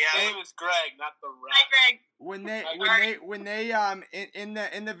 No, Oh, his name is Greg, not the ref. Hi, Greg. when they Sorry. in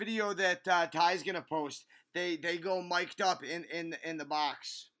the video that Ty's gonna post, they go mic'd up in the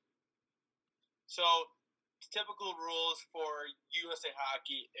box. So, typical rules for USA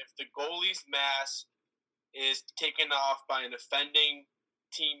Hockey: if the goalie's mask is taken off by an offending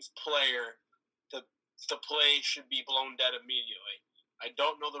team's player, the play should be blown dead immediately. I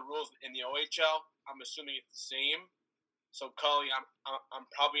don't know the rules in the OHL. I'm assuming it's the same. So, Cully, I'm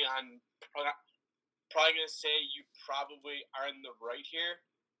probably gonna say you probably are in the right here.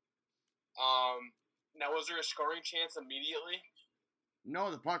 Now, was there a scoring chance immediately? No,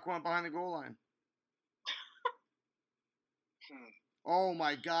 the puck went behind the goal line. Oh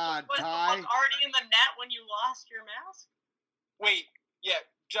my God, Was the Ty! puck already in the net when you lost your mask? Wait, yeah,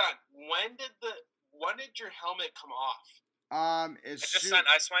 John. When did your helmet come off? As I just soon-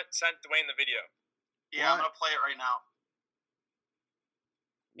 sent Dwayne the video. Yeah, I'm What? gonna play it right now.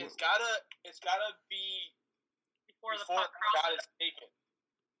 It's gotta be Before the before puck the shot crosses. is taken.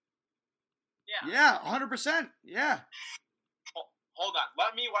 Yeah. Yeah, 100%. Yeah. Hold on,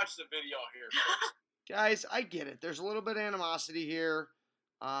 let me watch the video here first. Guys, I get it. There's a little bit of animosity here.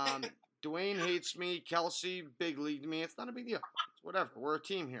 Dwayne hates me. Kelsey big leagued me. It's not a big deal. It's whatever. We're a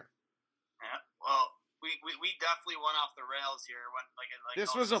team here. Yeah. Well, we definitely went off the rails here. When like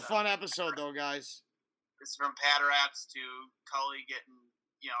This was a fun episode, though, guys. It's from Padderaps to Cully getting,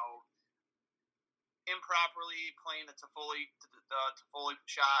 improperly playing the Toffoli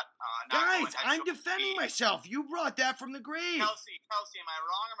shot. Guys, I'm defending myself. You brought that from the grave. Kelsey, am I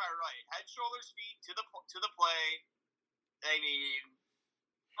wrong or am I right? Head, shoulders, feet to the play. I mean,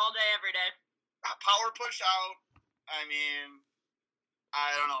 All day, every day. power push out. I mean,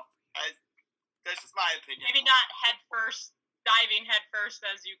 I don't know. That's just my opinion. Maybe not diving head first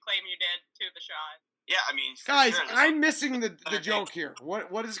as you claim you did to the shot. Yeah, I mean, for Guys, sure, I'm missing the joke here.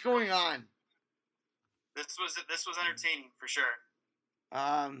 What is going on? This was entertaining for sure.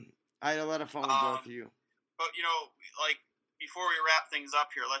 I had a lot of fun with both of you. But before we wrap things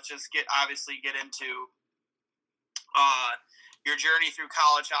up here, let's just get into your journey through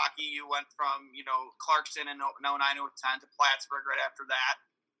college hockey. You went from Clarkson in 09-10 to Plattsburgh right after that,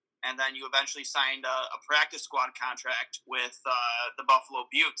 and then you eventually signed a practice squad contract with the Buffalo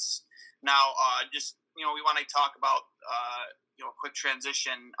Beauts. Now, we want to talk about a quick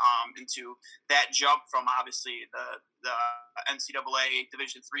transition into that jump from obviously the NCAA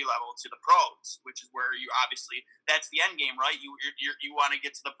Division III level to the pros, which is where that's the end game, right? You want to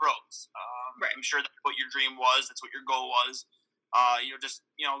get to the pros. Right. I'm sure that's what your dream was. That's what your goal was. Just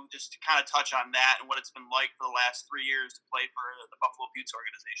to kind of touch on that and what it's been like for the last 3 years to play for the Buffalo Beauts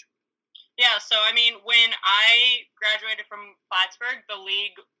organization. Yeah, so I mean, when I graduated from Plattsburgh, the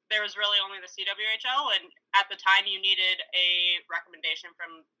league, there was really only the CWHL, and at the time you needed a recommendation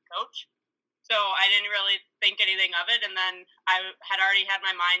from coach. So I didn't really think anything of it, and then I had already had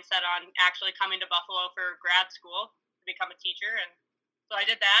my mind set on actually coming to Buffalo for grad school to become a teacher, and so I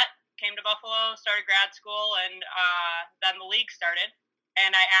did that, came to Buffalo, started grad school, and then the league started,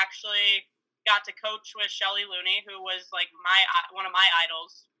 and I actually got to coach with Shelley Looney, who was like one of my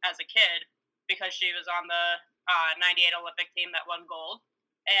idols as a kid because she was on the 98 Olympic team that won gold.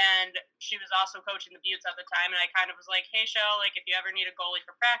 And she was also coaching the Buttes at the time. And I kind of was like, hey, Shell, like, if you ever need a goalie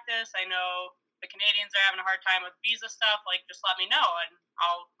for practice, I know the Canadians are having a hard time with visa stuff. Like, just let me know, and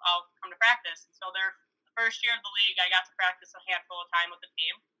I'll come to practice. And so the first year of the league, I got to practice a handful of time with the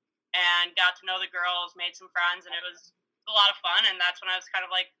team and got to know the girls, made some friends, and it was a lot of fun. And that's when I was kind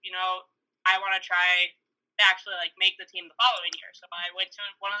of like, I want to try to actually, like, make the team the following year. So I went to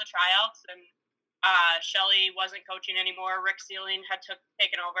one of the tryouts, and Shelley wasn't coaching anymore. Rick Sealing had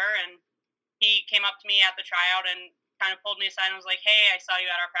taken over, and he came up to me at the tryout and kind of pulled me aside and was like, hey, I saw you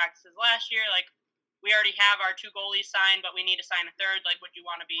at our practices last year. Like, we already have our 2 goalies signed, but we need to sign a third. Like, would you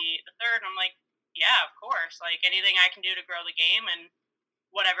want to be the third? And I'm like, yeah, of course. Like, anything I can do to grow the game and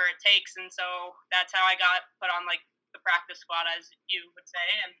whatever it takes. And so that's how I got put on, like, the practice squad, as you would say.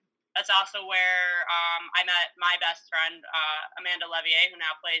 And that's also where I met my best friend, Amanda Levier, who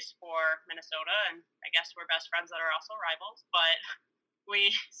now plays for Minnesota. And I guess we're best friends that are also rivals. But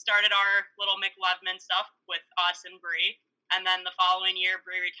we started our little McLevman stuff with us and Bree. And then the following year,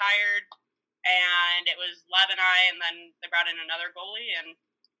 Bree retired. And it was Lev and I, and then they brought in another goalie. And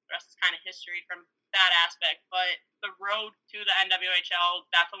the rest is kind of history from that aspect. But the road to the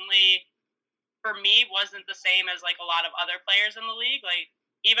NWHL definitely, for me, wasn't the same as, like, a lot of other players in the league. Like,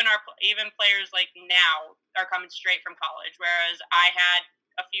 even players like now are coming straight from college, whereas I had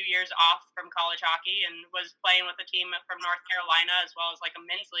a few years off from college hockey and was playing with a team from North Carolina as well as, like, a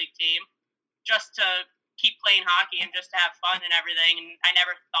men's league team just to keep playing hockey and just to have fun and everything. And I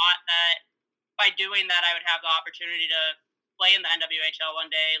never thought that by doing that I would have the opportunity to play in the NWHL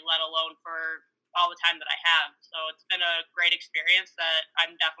one day, let alone for all the time that I have. So it's been a great experience that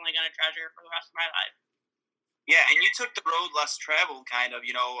I'm definitely going to treasure for the rest of my life. Yeah, and you took the road less traveled, kind of,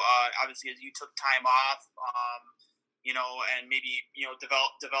 obviously as you took time off, and maybe,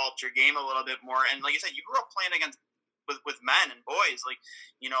 developed your game a little bit more. And like you said, you grew up playing against with men and boys, like,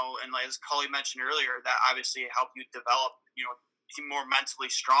 and like, as Cully mentioned earlier, that obviously helped you develop, more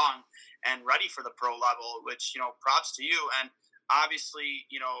mentally strong and ready for the pro level, which, props to you. And obviously,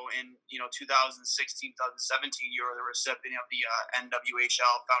 in 2016, 2017, you were the recipient of the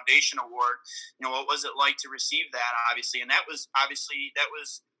NWHL Foundation Award. What was it like to receive that, obviously? And that was,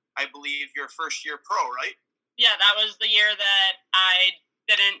 I believe, your first year pro, right? Yeah, that was the year that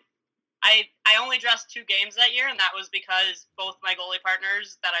I only dressed 2 games that year, and that was because both my goalie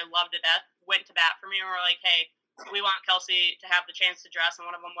partners that I loved to death went to bat for me and were like, hey, we want Kelsey to have the chance to dress, and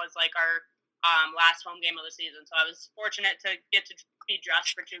one of them was, like, our last home game of the season. So I was fortunate to get to be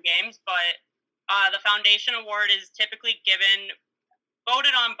dressed for 2 games. But the Foundation Award is typically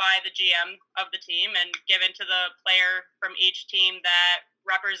voted on by the GM of the team and given to the player from each team that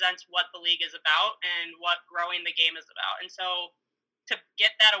represents what the league is about and what growing the game is about. And so to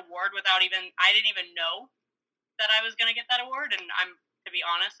get that award I didn't even know that I was going to get that award. And to be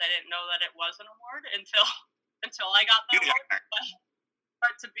honest, I didn't know that it was an award until I got the award.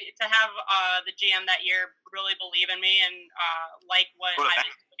 But to have the GM that year really believe in me and like what I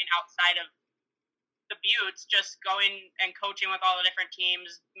was doing outside of the Buttes, just going and coaching with all the different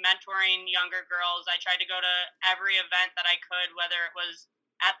teams, mentoring younger girls. I tried to go to every event that I could, whether it was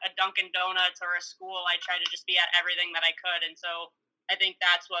at a Dunkin' Donuts or a school. I tried to just be at everything that I could. And so I think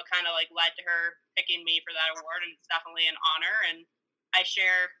that's what kind of, like, led to her picking me for that award. And it's definitely an honor. And I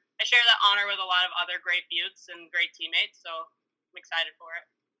share that honor with a lot of other great Buttes and great teammates. So I'm excited for it.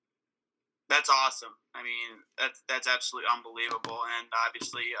 That's awesome. I mean, that's absolutely unbelievable, and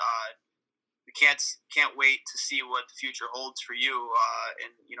obviously, we can't wait to see what the future holds for you,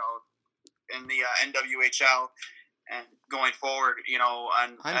 in the NWHL and going forward.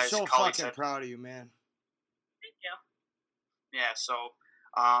 And I'm so fucking proud of you, man. Thank you. Yeah. So,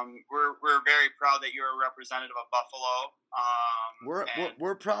 we're very proud that you're a representative of Buffalo.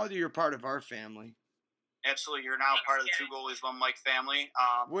 We're proud that you're part of our family. Absolutely, you're now part of the Two Goalies One Mike family.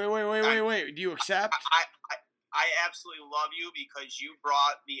 Wait. Do you accept? I absolutely love you because you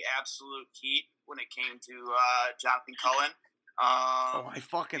brought the absolute heat when it came to Jonathan Cullen. I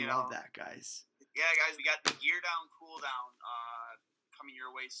fucking love that, guys. Yeah, guys, we got the Gear Down, Cool Down coming your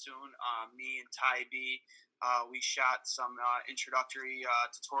way soon. Me and Ty B, we shot some introductory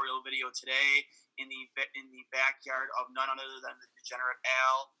tutorial video today in the backyard of none other than the Degenerate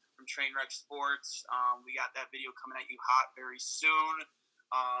Al from Trainwreck Sports. We got that video coming at you hot very soon.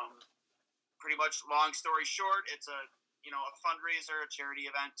 Pretty much, long story short, it's a fundraiser, a charity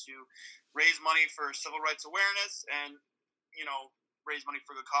event to raise money for civil rights awareness and raise money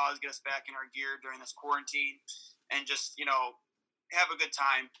for the cause, get us back in our gear during this quarantine, and just have a good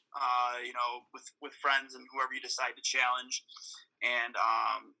time, with friends and whoever you decide to challenge. And,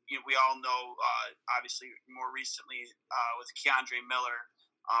 we all know, obviously, more recently with Keandre Miller,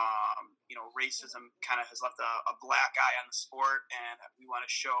 racism kind of has left a black eye on the sport, and we want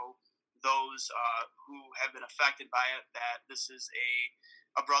to show those who have been affected by it that this is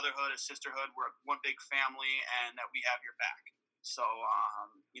a brotherhood, a sisterhood. We're one big family, and that we have your back. So,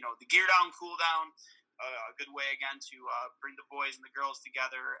 the Gear Down, Cool Down, a good way again to bring the boys and the girls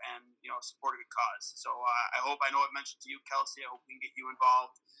together and support a good cause. So I know I've mentioned to you, Kelsey. I hope we can get you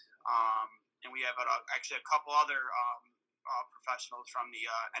involved. And we have actually a couple other professionals from the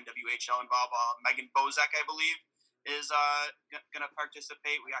NWHL involved. Megan Bozek, I believe, is going to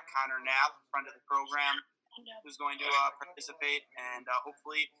participate. We got Connor Knapp, friend of the program, who's going to participate, and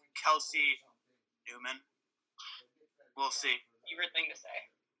hopefully Kelsey Newman. We'll see. Favorite thing to say.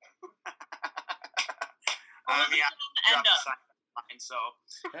 So,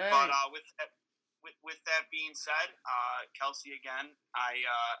 hey. But with that being said, Kelsey, again, I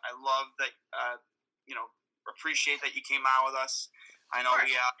love that. Appreciate that you came out with us. I know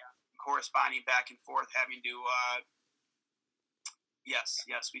we corresponding back and forth, having to. Yes,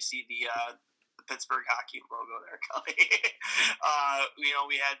 we see the Pittsburgh hockey logo there, Kelly.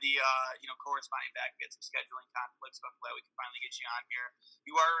 We had the corresponding back. We had some scheduling conflicts, but I'm glad we can finally get you on here.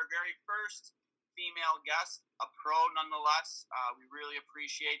 You are our very first female guest, a pro nonetheless. We really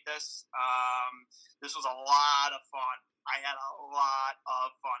appreciate this. This was a lot of fun. I had a lot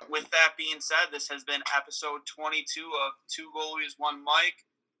of fun. With that being said, this has been episode 22 of Two Goalies, One Mic.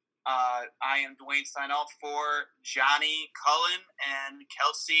 I am Dwayne Steinel for Johnny Cullen and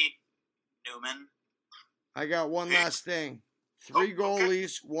Kelsey Newman. I got one last thing. 3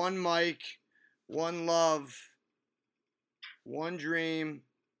 goalies, 1 mic, 1 love, 1 dream.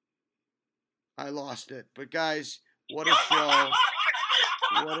 I lost it. But guys, what a show.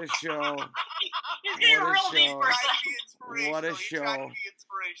 What a show. What a show.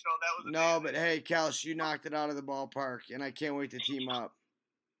 No, but hey, Kels, you knocked it out of the ballpark, and I can't wait to team up.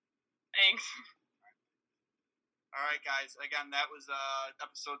 Thanks. All right, guys. Again, that was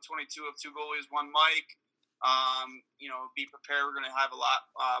episode 22 of Two Goalies, One Mic. Be prepared. We're going to have a lot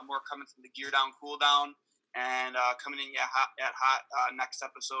more coming from the Gear Down, Cool Down, and coming in at hot next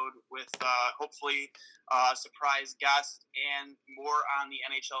episode with hopefully a surprise guest and more on the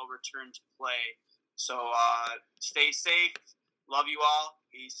NHL return to play. So stay safe. Love you all.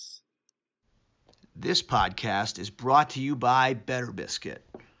 Peace. This podcast is brought to you by Better Biscuit.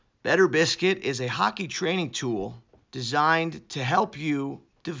 Better Biscuit is a hockey training tool designed to help you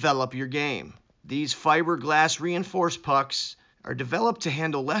develop your game. These fiberglass reinforced pucks are developed to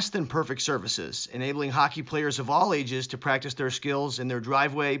handle less than perfect surfaces, enabling hockey players of all ages to practice their skills in their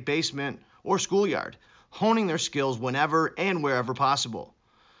driveway, basement, or schoolyard, honing their skills whenever and wherever possible.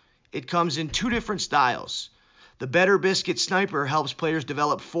 It comes in 2 different styles. The Better Biscuit Sniper helps players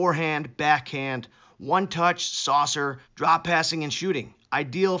develop forehand, backhand, one-touch, saucer, drop passing, and shooting,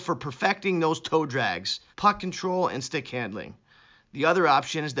 ideal for perfecting those toe drags, puck control, and stick handling. The other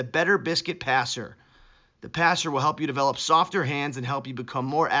option is the Better Biscuit Passer. The passer will help you develop softer hands and help you become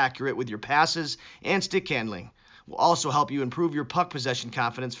more accurate with your passes and stick handling. Will also help you improve your puck possession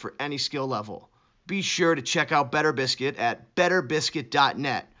confidence for any skill level. Be sure to check out Better Biscuit at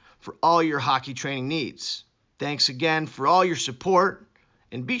betterbiscuit.net for all your hockey training needs. Thanks again for all your support,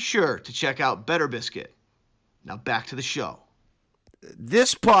 and be sure to check out Better Biscuit. Now back to the show.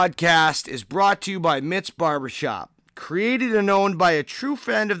 This podcast is brought to you by Mitt's Barbershop, created and owned by a true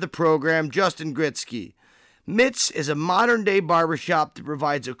friend of the program, Justin Gritsky. Mitt's is a modern-day barbershop that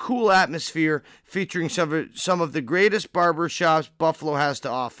provides a cool atmosphere featuring some of the greatest barbershops Buffalo has to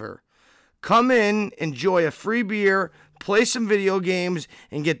offer. Come in, enjoy a free beer, play some video games,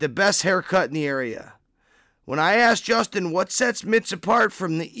 and get the best haircut in the area. When I asked Justin what sets Mitt's apart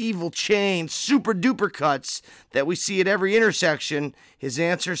from the evil chain, super-duper cuts that we see at every intersection, his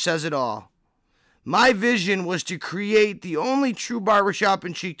answer says it all. My vision was to create the only true barbershop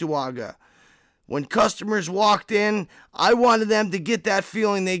in Cheektowaga. When customers walked in, I wanted them to get that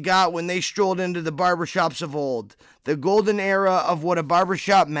feeling they got when they strolled into the barbershops of old. The golden era of what a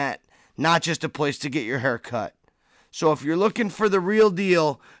barbershop meant, not just a place to get your hair cut. So if you're looking for the real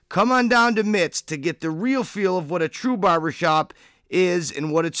deal, come on down to Mitt's to get the real feel of what a true barbershop is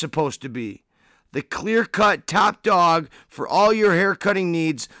and what it's supposed to be. The clear-cut top dog for all your hair cutting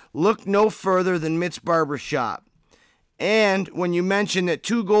needs. Look no further than Mitt's Barbershop. And when you mention that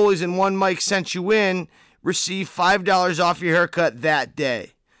Two Goalies and One Mic sent you in, receive $5 off your haircut that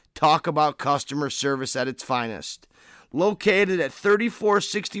day. Talk about customer service at its finest. Located at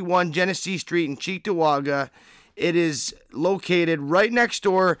 3461 Genesee Street in Cheektowaga, It is located right next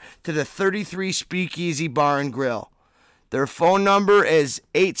door to the 33 Speakeasy Bar and Grill. Their phone number is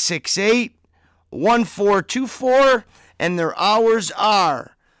 868-1424, and their hours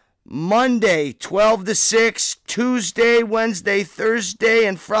are Monday, 12 to 6, Tuesday, Wednesday, Thursday,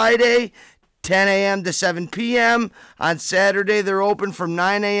 and Friday, 10 a.m. to 7 p.m. On Saturday, they're open from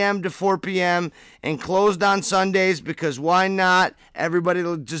 9 a.m. to 4 p.m. and closed on Sundays because why not? Everybody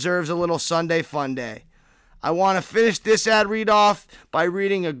deserves a little Sunday fun day. I want to finish this ad read off by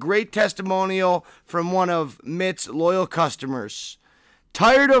reading a great testimonial from one of Mitt's loyal customers.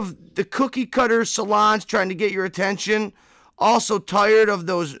 Tired of the cookie cutter salons trying to get your attention? Also tired of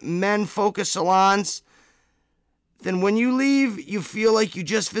those men-focused salons? Then when you leave, you feel like you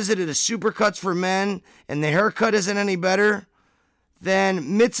just visited a Supercuts for men and the haircut isn't any better?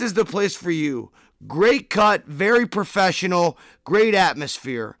 Then Mitt's is the place for you. Great cut, very professional, great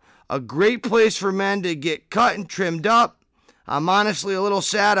atmosphere. A great place for men to get cut and trimmed up. I'm honestly a little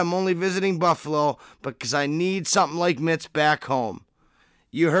sad I'm only visiting Buffalo because I need something like Mitt's back home.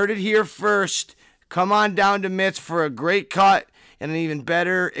 You heard it here first. Come on down to Mitt's for a great cut and an even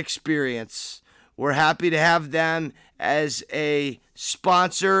better experience. We're happy to have them as a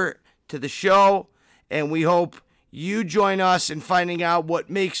sponsor to the show, and we hope you join us in finding out what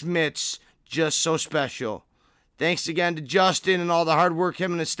makes Mitt's just so special. Thanks again to Justin and all the hard work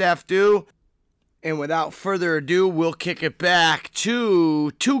him and his staff do. And without further ado, we'll kick it back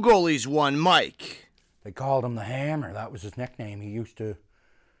to Two Goalies, One Mike. They called him the Hammer. That was his nickname. He used to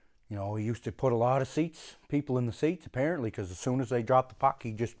put a lot of people in the seats, apparently, because as soon as they dropped the puck,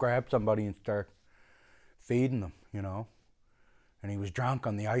 he'd just grab somebody and start feeding them, And he was drunk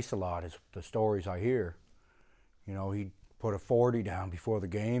on the ice a lot, is the stories I hear. He'd put a 40 down before the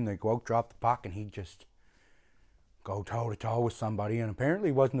game. They'd go out, drop the puck, and he'd just go toe-to-toe with somebody. And apparently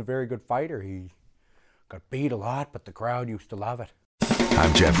he wasn't a very good fighter. He got beat a lot, but the crowd used to love it.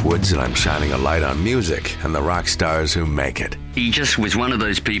 I'm Jeff Woods, and I'm shining a light on music and the rock stars who make it. He just was one of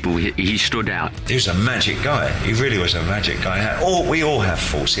those people, he stood out. He was a magic guy. He really was a magic guy. We all have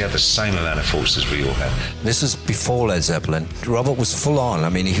faults. He had the same amount of faults as we all had. This was before Led Zeppelin. Robert was full on. I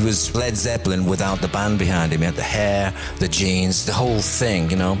mean, he was Led Zeppelin without the band behind him. He had the hair, the jeans, the whole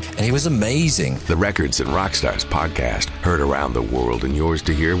thing, and he was amazing. The Records and Rockstars podcast, heard around the world and yours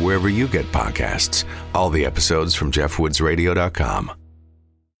to hear wherever you get podcasts. All the episodes from JeffWoodsRadio.com.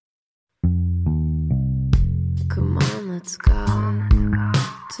 Come on, let's go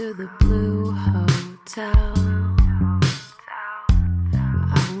to the Blue Hotel.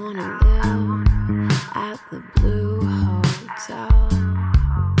 I wanna live at the Blue Hotel.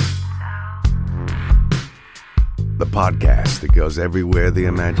 The podcast that goes everywhere the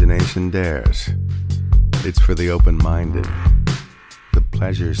imagination dares. It's for the open-minded, the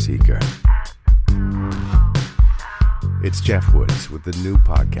pleasure seeker. It's Jeff Woods with the new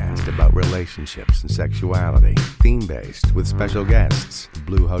podcast about relationships and sexuality, theme-based with special guests, the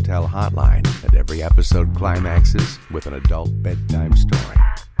Blue Hotel Hotline, and every episode climaxes with an adult bedtime story.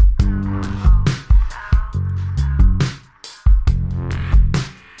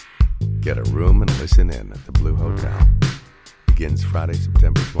 Get a room and listen in at the Blue Hotel. Begins Friday,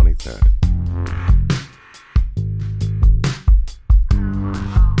 September 23rd.